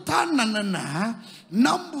ಬದುಕುತ್ತಾ ನನ್ನನ್ನು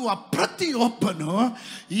ನಂಬುವ ಪ್ರತಿಯೊಬ್ಬನು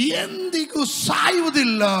ಎಂದಿಗೂ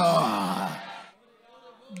ಸಾಯುವುದಿಲ್ಲ.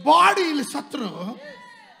 ಬಾಡಿಯಲ್ಲಿ ಸತ್ರು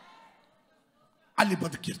ಅಲ್ಲಿ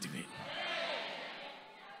ಬದುಕಿರ್ತೀವಿ.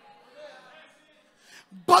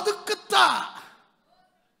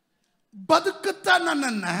 ಬದುಕುತ್ತಾ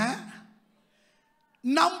ನನ್ನನ್ನು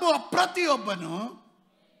ನಂಬುವ ಪ್ರತಿಯೊಬ್ಬನು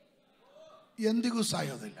ಎಂದಿಗೂ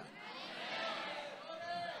ಸಾಯೋದಿಲ್ಲ.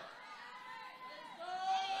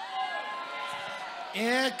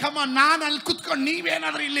 ನಾನು ಅಲ್ಲಿ ಕುತ್ಕೊಂಡು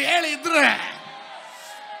ನೀವೇನಾದ್ರೂ ಇಲ್ಲಿ ಹೇಳಿದ್ರೆ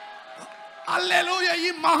ಅಲ್ಲೆಲೂಯ, ಈ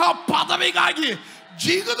ಮಹಾ ಪದವಿಗಾಗಿ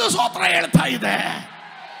ಜಿಗಿದು ಸ್ತೋತ್ರ ಹೇಳ್ತಾ ಇದೆ.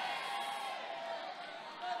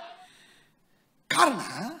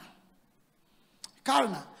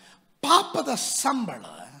 ಕಾರಣ ಪಾಪದ ಸಂಬಳ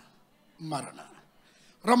ಮರಣ.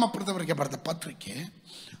 ರೋಮಪುರದವರಿಗೆ ಬರೆದ ಪತ್ರಿಕೆ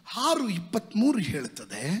 6:23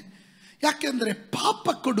 ಹೇಳುತ್ತದೆ, ಯಾಕೆಂದರೆ ಪಾಪ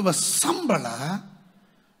ಕೊಡುವ ಸಂಬಳ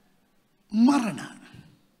ಮರಣ.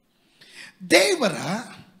 ದೇವರ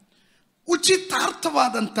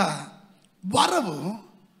ಉಚಿತಾರ್ಥವಾದಂಥ ವರವು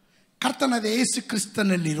ಕರ್ತನಾದ ಯೇಸು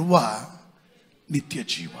ಕ್ರಿಸ್ತನಲ್ಲಿರುವ ನಿತ್ಯ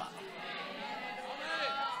ಜೀವ.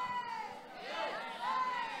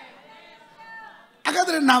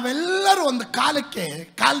 ಹಾಗಾದರೆ ನಾವೆಲ್ಲರೂ ಒಂದು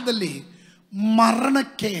ಕಾಲದಲ್ಲಿ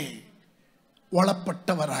ಮರಣಕ್ಕೆ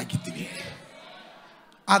ಒಳಪಟ್ಟವರಾಗಿದ್ದೀವಿ.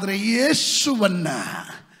 ಆದರೆ ಯೇಸುವನ್ನ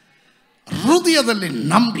ಹೃದಯದಲ್ಲಿ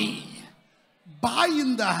ನಂಬಿ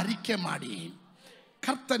ಬಾಯಿಂದ ಅರಿಕೆ ಮಾಡಿ,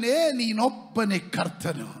 ಕರ್ತನೇ ನೀನೊಬ್ಬನೇ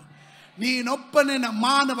ಕರ್ತನು, ನೀನೊಬ್ಬನೇ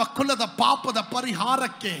ಮಾನವ ಕುಲದ ಪಾಪದ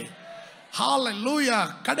ಪರಿಹಾರಕ್ಕೆ ಹಾಲೆಲೂಯ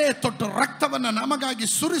ಕಡೆ ತೊಟ್ಟು ರಕ್ತವನ್ನು ನಮಗಾಗಿ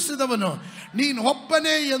ಸುರಿಸಿದವನು ನೀನು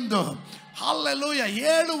ಒಬ್ಬನೇ ಎಂದು ಹಾಲೆಲೂಯ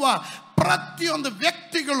ಹೇಳುವ ಪ್ರತಿಯೊಂದು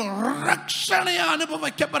ವ್ಯಕ್ತಿಗಳು ರಕ್ಷಣೆಯ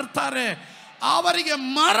ಅನುಭವಕ್ಕೆ ಬರ್ತಾರೆ. ಅವರಿಗೆ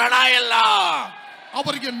ಮರಣ ಇಲ್ಲ,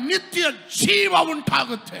 ಅವರಿಗೆ ನಿತ್ಯ ಜೀವ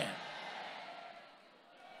ಉಂಟಾಗುತ್ತೆ.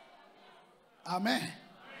 ಆಮೇಲೆ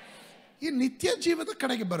ಈ ನಿತ್ಯ ಜೀವದ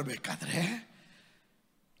ಕಡೆಗೆ ಬರಬೇಕಾದ್ರೆ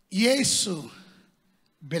ಯೇಸು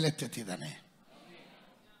ಬೆಲೆ ತೆತ್ತಿದ್ದಾನೆ.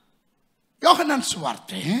 ಯೋಹನ್ನನ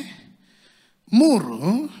ಸುವಾರ್ತೆ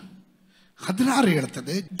 3:16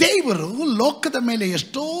 ಹೇಳ್ತದೆ, ದೇವರು ಲೋಕದ ಮೇಲೆ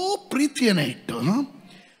ಎಷ್ಟೋ ಪ್ರೀತಿಯನ್ನು ಇಟ್ಟು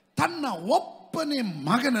ತನ್ನ ಒಬ್ಬನೇ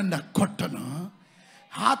ಮಗನನ್ನು ಕೊಟ್ಟನು,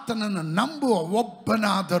 ಆತನನ್ನು ನಂಬುವ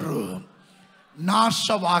ಒಬ್ಬನಾದರೂ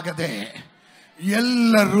ನಾಶವಾಗದೆ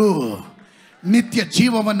ಎಲ್ಲರೂ ನಿತ್ಯ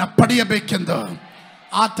ಜೀವವನ್ನು ಪಡೆಯಬೇಕೆಂದು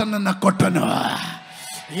ಆತನನ್ನು ಕೊಟ್ಟನು.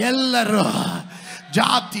 ಎಲ್ಲರೂ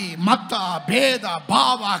ಜಾತಿ ಮತ ಭೇದ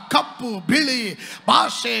ಭಾವ ಕಪ್ಪು ಬಿಳಿ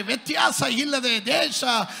ಭಾಷೆ ವ್ಯತ್ಯಾಸ ಇಲ್ಲದೆ, ದೇಶ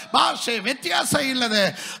ಭಾಷೆ ವ್ಯತ್ಯಾಸ ಇಲ್ಲದೆ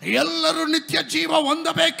ಎಲ್ಲರೂ ನಿತ್ಯ ಜೀವ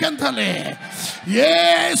ಹೊಂದಬೇಕೆಂತಲೇ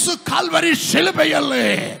ಯೇಸು ಕಾಲ್ವರಿ ಶಿಲುಬೆಯಲ್ಲಿ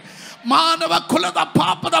ಮಾನವ ಕುಲದ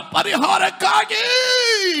ಪಾಪದ ಪರಿಹಾರಕ್ಕಾಗಿ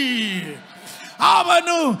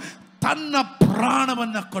ಅವನು ತನ್ನ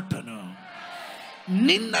ಪ್ರಾಣವನ್ನು ಕೊಟ್ಟನು.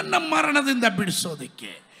 ನಿನ್ನನ್ನು ಮರಣದಿಂದ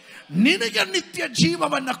ಬಿಡಿಸೋದಿಕ್ಕೆ, ನಿನಗೆ ನಿತ್ಯ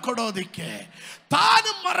ಜೀವವನ್ನು ಕೊಡೋದಿಕ್ಕೆ ತಾನು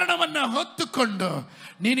ಮರಣವನ್ನು ಹೊತ್ತುಕೊಂಡು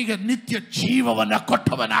ನಿನಗೆ ನಿತ್ಯ ಜೀವವನ್ನು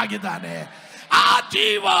ಕೊಟ್ಟವನಾಗಿದ್ದಾನೆ. ಆ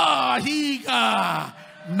ಜೀವ ಈಗ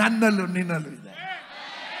ನನ್ನಲ್ಲೂ ನಿನ್ನಲ್ಲೂ ಇದೆ.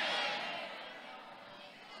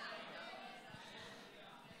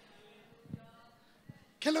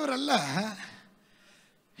 ಕೆಲವರೆಲ್ಲ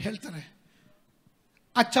ಹೇಳ್ತಾರೆ,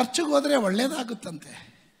 ಆ ಚರ್ಚ್ಗೆ ಹೋದರೆ ಒಳ್ಳೇದಾಗುತ್ತಂತೆ,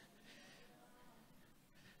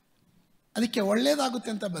 ಅದಕ್ಕೆ ಒಳ್ಳೇದಾಗುತ್ತೆ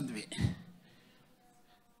ಅಂತ ಬಂದ್ವಿ.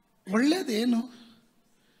 ಒಳ್ಳೇದೇನು?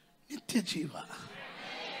 ನಿತ್ಯ ಜೀವ.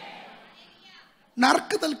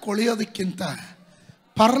 ನರಕದಲ್ಲಿ ಕೊಳೆಯೋದಕ್ಕಿಂತ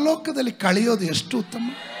ಪರಲೋಕದಲ್ಲಿ ಕಳೆಯೋದು ಎಷ್ಟು ಉತ್ತಮ.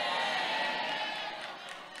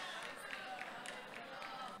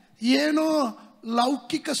 ಏನೋ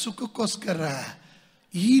ಲೌಕಿಕ ಸುಖಕ್ಕೋಸ್ಕರ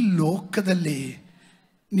ಈ ಲೋಕದಲ್ಲಿ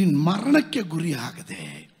ನಿನ್ನ ಮರಣಕ್ಕೆ ಗುರಿ ಆಗದೆ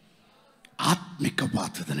ಆತ್ಮಿಕ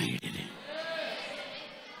ಬಾಧದನ್ನ ಹಿಡಿರಿ.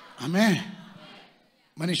 ಆಮೇಲೆ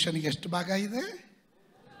ಮನುಷ್ಯನಿಗೆ ಎಷ್ಟು ಭಾಗ ಇದೆ?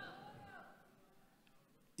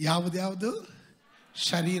 ಯಾವುದ್ಯಾವುದು?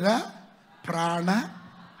 ಶರೀರ, ಪ್ರಾಣ,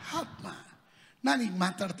 ಆತ್ಮ. ನಾನೀಗ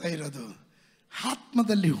ಮಾತಾಡ್ತಾ ಇರೋದು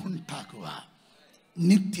ಆತ್ಮದಲ್ಲಿ ಉಂಟಾಗುವ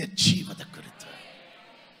ನಿತ್ಯ ಜೀವದ ಕುರಿತು.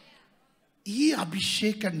 ಈ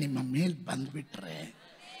ಅಭಿಷೇಕ ನಿಮ್ಮ ಮೇಲೆ ಬಂದ್ಬಿಟ್ರೆ,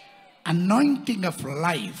 ಅನಾಯಿಂಟಿಂಗ್ ಆಫ್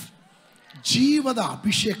ಲೈಫ್, ಜೀವದ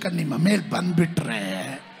ಅಭಿಷೇಕ ನಿಮ್ಮ ಮೇಲೆ ಬಂದ್ಬಿಟ್ರೆ,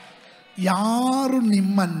 ಯಾರು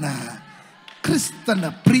ನಿಮ್ಮನ್ನ ಕ್ರಿಸ್ತನ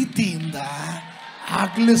ಪ್ರೀತಿಯಿಂದ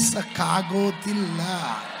ಆಗ್ಲಿಸಕ್ಕಾಗೋದಿಲ್ಲ.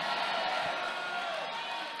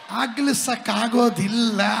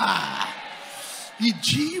 ಈ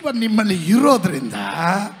ಜೀವ ನಿಮ್ಮಲ್ಲಿ ಇರೋದ್ರಿಂದ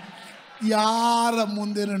ಯಾರ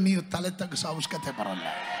ಮುಂದೆನೂ ನೀವು ತಲೆ ತಗ್ಗಿಸೋ ಅವಶ್ಯಕತೆ ಬರಲ್ಲ.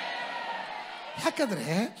 ಯಾಕಂದ್ರೆ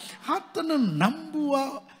ಆತನ ನಂಬುವ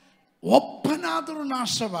ಒಬ್ಬನಾದರೂ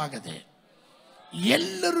ನಾಶವಾಗದೆ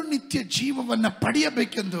ಎಲ್ಲರೂ ನಿತ್ಯ ಜೀವವನ್ನು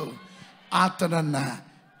ಪಡೆಯಬೇಕೆಂದು ಆತನನ್ನ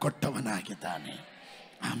ಕೊಟ್ಟವನಾಗಿದ್ದಾನೆ.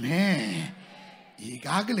 ಆಮೇಲೆ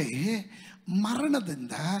ಈಗಾಗಲೇ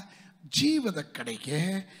ಮರಣದಿಂದ ಜೀವದ ಕಡೆಗೆ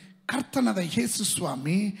ಕರ್ತನಾದ ಯೇಸು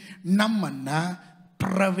ಸ್ವಾಮಿ ನಮ್ಮನ್ನ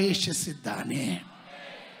ಪ್ರವೇಶಿಸಿದ್ದಾನೆ.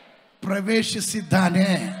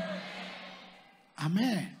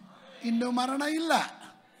 ಆಮೇಲೆ ಇನ್ನು ಮರಣ ಇಲ್ಲ.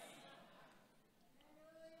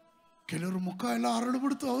 ಕೆಲವರು ಮುಖ ಎಲ್ಲ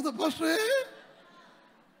ಹರಡ್ಬಿಡ್ತು. ಹೌದಾ ಪಾಸ್ಟ್ರೇ?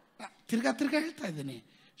 ತಿರ್ಗಾ ಹೇಳ್ತಾ ಇದ್ದೀನಿ,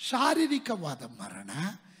 ಶಾರೀರಿಕವಾದ ಮರಣ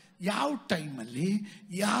ಯಾವ ಟೈಮಲ್ಲಿ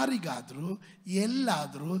ಯಾರಿಗಾದರೂ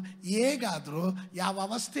ಎಲ್ಲಾದರೂ ಹೇಗಾದರೂ ಯಾವ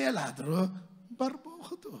ಅವಸ್ಥೆಯಲ್ಲಾದರೂ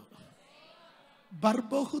ಬರಬಹುದು.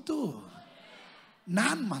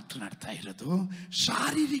 ನಾನು ಮಾತನಾಡ್ತಾ ಇರೋದು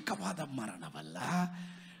ಶಾರೀರಿಕವಾದ ಮರಣವಲ್ಲ.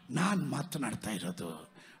 ನಾನು ಮಾತನಾಡ್ತಾ ಇರೋದು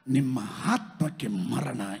ನಿಮ್ಮ ಆತ್ಮಕ್ಕೆ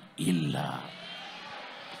ಮರಣ ಇಲ್ಲ.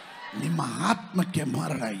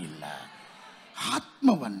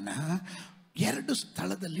 ಆತ್ಮವನ್ನ ಎರಡು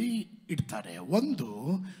ಸ್ಥಳದಲ್ಲಿ ಇಡ್ತಾರೆ.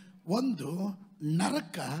 ಒಂದು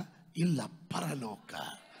ನರಕ, ಇಲ್ಲ ಪರಲೋಕ.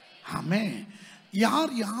 ಆಮೇಲೆ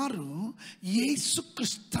ಯಾರು ಯೇಸು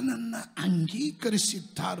ಕ್ರಿಸ್ತನನ್ನ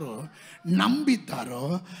ಅಂಗೀಕರಿಸಿದ್ದಾರೋ, ನಂಬಿದ್ದಾರೋ,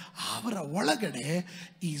 ಅವರ ಒಳಗಡೆ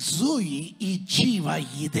ಈ ಝೋಯಿ, ಈ ಜೀವ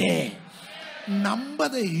ಇದೆ.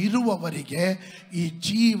 ನಂಬದೇ ಇರುವವರಿಗೆ ಈ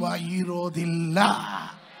ಜೀವ ಇರೋದಿಲ್ಲ.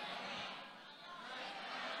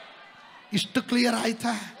 ಇಷ್ಟು ಕ್ಲಿಯರ್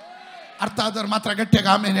ಆಯ್ತಾ? ಅರ್ಥ ಆದವ್ರು ಮಾತ್ರ ಗಟ್ಟಿಯಾಗಿ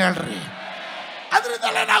ಆಮೇಲೆ ಹೇಳ್ರಿ.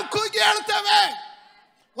 ಅದರಿಂದಲೇ ನಾವು ಕೂಗಿ ಹೇಳ್ತೇವೆ.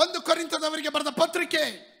 1 ಕೊರಿಂಥದವರಿಗೆ ಬರೆದ ಪತ್ರಿಕೆ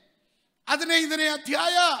 15ನೇ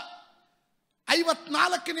ಅಧ್ಯಾಯ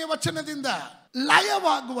 54ನೇ ವಚನದಿಂದ,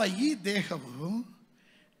 ಲಯವಾಗುವ ಈ ದೇಹವು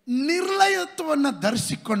ನಿರ್ಲಯತ್ವವನ್ನು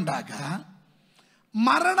ಧರಿಸಿಕೊಂಡಾಗ,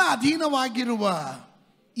 ಮರಣ ಅಧೀನವಾಗಿರುವ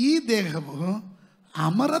ಈ ದೇಹವು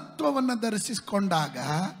ಅಮರತ್ವವನ್ನು ಧರಿಸಿಕೊಂಡಾಗ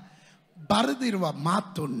ಬರೆದಿರುವ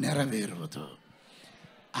ಮಾತು ನೆರವೇರುವುದು.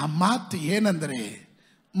 ಆ ಮಾತು ಏನಂದರೆ,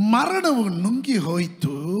 ಮರಣವು ನುಂಗಿ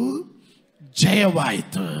ಹೋಯಿತು,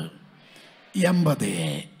 ಜಯವಾಯಿತು ಎಂಬುದೇ.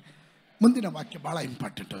 ಮುಂದಿನ ವಾಕ್ಯ ಬಹಳ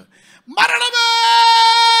ಇಂಪಾರ್ಟೆಂಟ್. ಮರಣವೇ,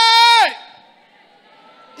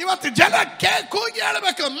 ಇವತ್ತು ಜನಕ್ಕೆ ಕೂಗಿ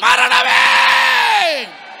ಹೇಳಬೇಕು, ಮರಣವೇ.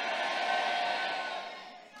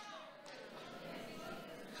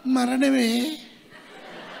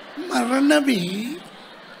 ಮರಣವೇ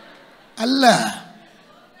ಅಲ್ಲ.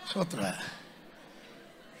 ಸ್ತೋತ್ರ.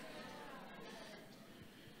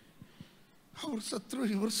 ಅವ್ರು ಸತ್ರು,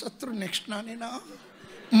 ಇವ್ರು ಸತ್ರು, ನೆಕ್ಸ್ಟ್ ನಾನೇನಾ?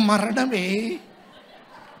 ಮರಣವೇ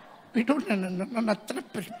ಬಿಡು, ನನ್ನ ಹತ್ರ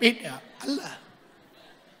ಬೇಡ ಅಲ್ಲ.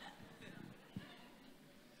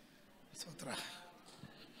 ಸ್ತೋತ್ರ.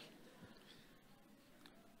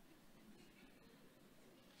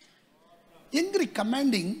 ಹೆಂಗ್ರಿ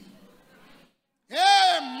ಕಮಾಂಡಿಂಗ್? ಏ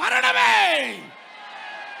ಮರಣವೇ,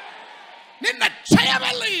 ನಿನ್ನ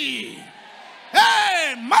ಜಯವೆಲ್ಲಿ? ಏ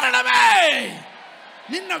ಮರಣವೇ,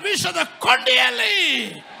 ನಿನ್ನ ವಿಷದ ಕೊಂಡಿಯಲ್ಲಿ?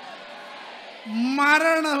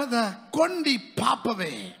 ಮರಣದ ಕೊಂಡಿ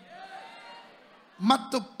ಪಾಪವೇ,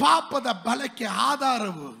 ಮತ್ತು ಪಾಪದ ಬಲಕ್ಕೆ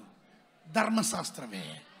ಆಧಾರವು ಧರ್ಮಶಾಸ್ತ್ರವೇ.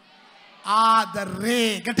 ಆದರೆ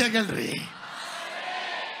ಗಟ್ಟಿಯಾಗಲ್ರಿ,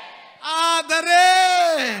 ಆದರೆ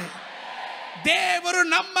ದೇವರು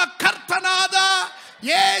ನಮ್ಮ ಕರ್ತನಾದ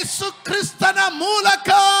ಯೇಸು ಕ್ರಿಸ್ತನ ಮೂಲಕ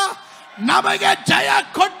ನಮಗೆ ಜಯ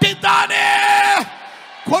ಕೊಟ್ಟಿದ್ದಾನೆ.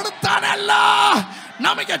 ಕೊಡ್ತಾನಲ್ಲ,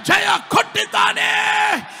 ನಮಗೆ ಜಯ ಕೊಟ್ಟಿದ್ದಾನೆ.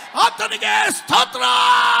 ಆತನಿಗೆ ಸ್ತೋತ್ರ.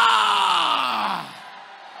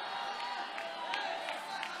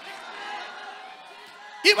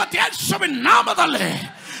 ಇವತ್ತು ಯೇಸುವಿನ ನಾಮದಲ್ಲಿ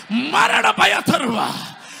ಮರಣ ಭಯ ತರುವ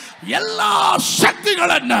ಎಲ್ಲ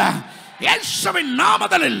ಶಕ್ತಿಗಳನ್ನ ಯೇಸುವಿನ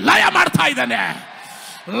ನಾಮದಲ್ಲಿ ಲಯ ಮಾಡ್ತಾ ಇದ್ದಾನೆ.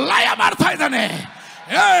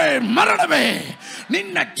 ಏ ಮರಣವೇ,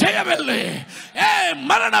 ನಿನ್ನ ಜಯವೆಲ್ಲಿ? ಏ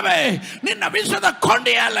ಮರಣವೇ, ನಿನ್ನ ವಿಷದ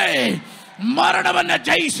ಕೊಂಡಿಯಲ್ಲಿ? ಮರಣವನ್ನ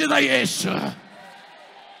ಜಯಿಸಿದ ಯೇಸು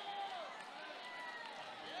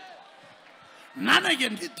ನನಗೆ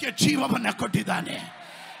ನಿತ್ಯ ಜೀವವನ್ನು ಕೊಟ್ಟಿದ್ದಾನೆ.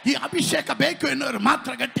 ಈ ಅಭಿಷೇಕ ಬೇಕು ಎನ್ನುವರು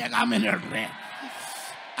ಮಾತ್ರ ಗಟ್ಟಿಯಾಗಿ ಆಮೇಲೆ ಹೇಳ್ರಿ.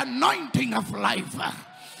 ಅನಾಯಿಂಟಿಂಗ್ ಆಫ್ ಲೈಫ್,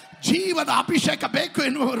 ಜೀವದ ಅಭಿಷೇಕ ಬೇಕು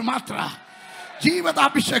ಎನ್ನುವರು ಮಾತ್ರ. ಜೀವದ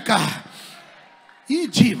ಅಭಿಷೇಕ. ಈ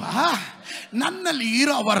ಜೀವ ನನ್ನಲ್ಲಿ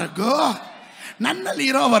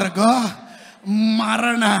ಇರೋವರೆಗೂ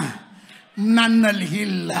ಮರಣ ನನ್ನಲ್ಲಿ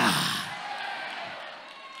ಇಲ್ಲ.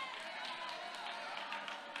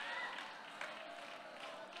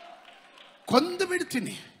 ಕೊಂದು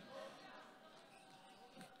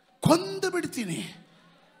ಬಿಡ್ತೀನಿ.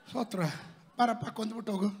 ಸ್ತೋತ್ರ. ಬರಪ್ಪ,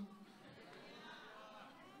 ಕೊಂದ್ಬಿಟ್ಟು ಹೋಗು.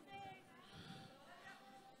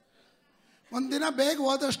 ಒಂದಿನ ಬೇಗ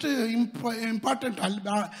ಹೋದಷ್ಟು ಇಂಪಾರ್ಟೆಂಟ್. ಅಲ್ಲಿ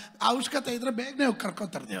ಅವಶ್ಯಕತೆ ಇದ್ರೆ ಬೇಗನೆ ಹೋಗಿ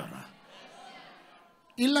ಕರ್ಕೋತಾರೆ ದೇವರು.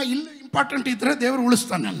 ಇಲ್ಲ ಇಂಪಾರ್ಟೆಂಟ್ ಇದ್ರೆ ದೇವರು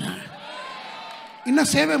ಉಳಿಸ್ತಾನೆ. ನನ್ನ ಇನ್ನು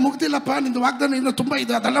ಸೇವೆ ಮುಗ್ದಿಲ್ಲಪ್ಪ, ನಿಂದು ವಾಗ್ದಾನ ಇನ್ನೂ ತುಂಬ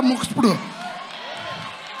ಇದೆ, ಅದೆಲ್ಲ ಮುಗಿಸ್ಬಿಡು.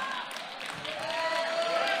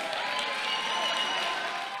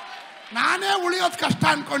 ನಾನೇ ಉಳಿಯೋದು ಕಷ್ಟ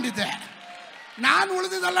ಅನ್ಕೊಂಡಿದ್ದೆ. ನಾನು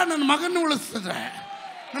ಉಳಿದಿದ್ದಲ್ಲ, ನನ್ನ ಮಗನ್ನ ಉಳಿಸಿದ್ರೆ,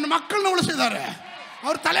 ನನ್ನ ಮಕ್ಕಳನ್ನ ಉಳಿಸಿದ್ದಾರೆ,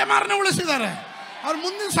 ಅವ್ರ ತಲೆಮಾರನ್ನ ಉಳಿಸಿದ್ದಾರೆ, ಅವ್ರ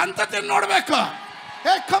ಮುಂದಿನ ಸಂತತಿಯನ್ನು ನೋಡಬೇಕು.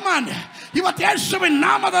 ಕಮಾನ್, ಇವತ್ತು ಯೇಸುವಿನ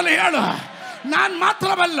ನಾಮದಲ್ಲಿ ಹೇಳು, ನಾನು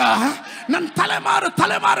ಮಾತ್ರವಲ್ಲ, ನನ್ನ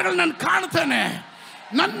ತಲೆಮಾರುಗಳು ನಾನು ಕಾಣ್ತೇನೆ.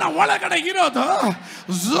 ನನ್ನ ಒಳಗಡೆ ಇರೋದು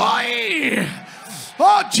ಝೋಯಿ,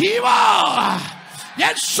 ಜೀವ.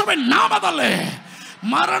 ಯೇಸುವಿನ ನಾಮದಲ್ಲಿ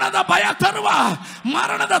ಮರಣದ ಭಯ ತರುವ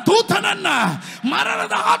ಮರಣದ ದೂತನನ್ನ,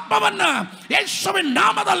 ಮರಣದ ಆತ್ಮವನ್ನ ಯೇಸುವಿನ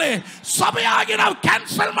ನಾಮದಲ್ಲಿ ಸಭೆಯಾಗಿ ನಾವು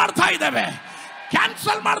ಕ್ಯಾನ್ಸಲ್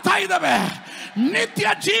ಮಾಡ್ತಾ ಇದ್ದೇವೆ. ನಿತ್ಯ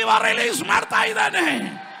ಜೀವ ರಿಲೀಸ್ ಮಾಡ್ತಾ ಇದ್ದಾನೆ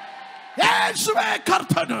ಯೇಸುವೇ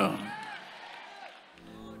ಕರ್ತನು.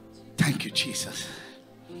 Thank you Jesus.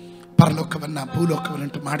 ಪರಲೋಕವನ್ನ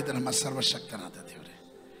ಭೂಲೋಕವನ್ನುಂಟು ಮಾಡಿದ ನಮ್ಮ ಸರ್ವಶಕ್ತನಾದ ದೇವರೇ,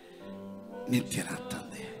 ನಿತ್ಯನಾದ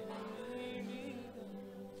ತಂದೆ,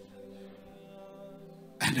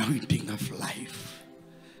 ಅನಾಯಿಂಟಿಂಗ್ ಆಫ್ ಲೈಫ್,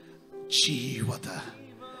 ಜೀವದ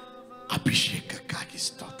ಅಭಿಷೇಕಕ್ಕಾಗಿ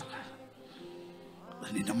ಸ್ತೋತ್ರ.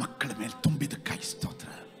 ನಿನ್ನ ಮಕ್ಕಳ ಮೇಲೆ ತುಂಬಿದಕ್ಕಾಗಿ ಸ್ತೋತ್ರ.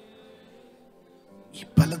 ಈ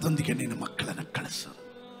ಬಲದೊಂದಿಗೆ ನಿನ್ನ ಮಕ್ಕಳನ್ನು ಕಳಿಸು.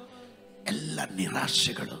 ಎಲ್ಲ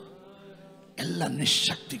ನಿರಾಶೆಗಳು, ಎಲ್ಲ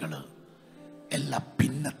ನಿಶಕ್ತಿಗಳು, ಎಲ್ಲ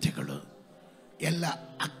ಭಿನ್ನತೆಗಳು, ಎಲ್ಲ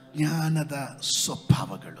ಅಜ್ಞಾನದ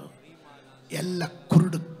ಸ್ವಭಾವಗಳು, ಎಲ್ಲ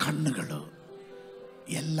ಕುರುಡು ಕಣ್ಣುಗಳು,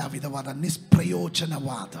 ಎಲ್ಲ ವಿಧವಾದ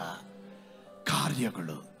ನಿಷ್ಪ್ರಯೋಜನವಾದ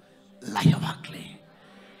ಕಾರ್ಯಗಳು ಲಯವಾಗಲಿ.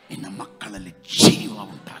 ನಿನ್ನ ಮಕ್ಕಳಲ್ಲಿ ಜೀವ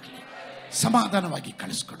ಉಂಟಾಗಲಿ. ಸಮಾಧಾನವಾಗಿ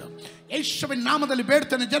ಕಳಿಸ್ಕೊಡು. ಯೇಸುವಿನ ನಾಮದಲ್ಲಿ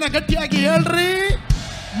ಬೇಡ್ತೇನೆ. ಜನ ಗಟ್ಟಿಯಾಗಿ ಹೇಳ್ರಿ,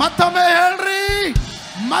 ಮತ್ತೊಮ್ಮೆ ಹೇಳ್ರಿ,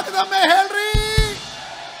 ಮಗದೊಮ್ಮೆ ಹೇಳ್ರಿ.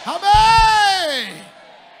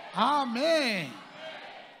 ಆಮೆನ್.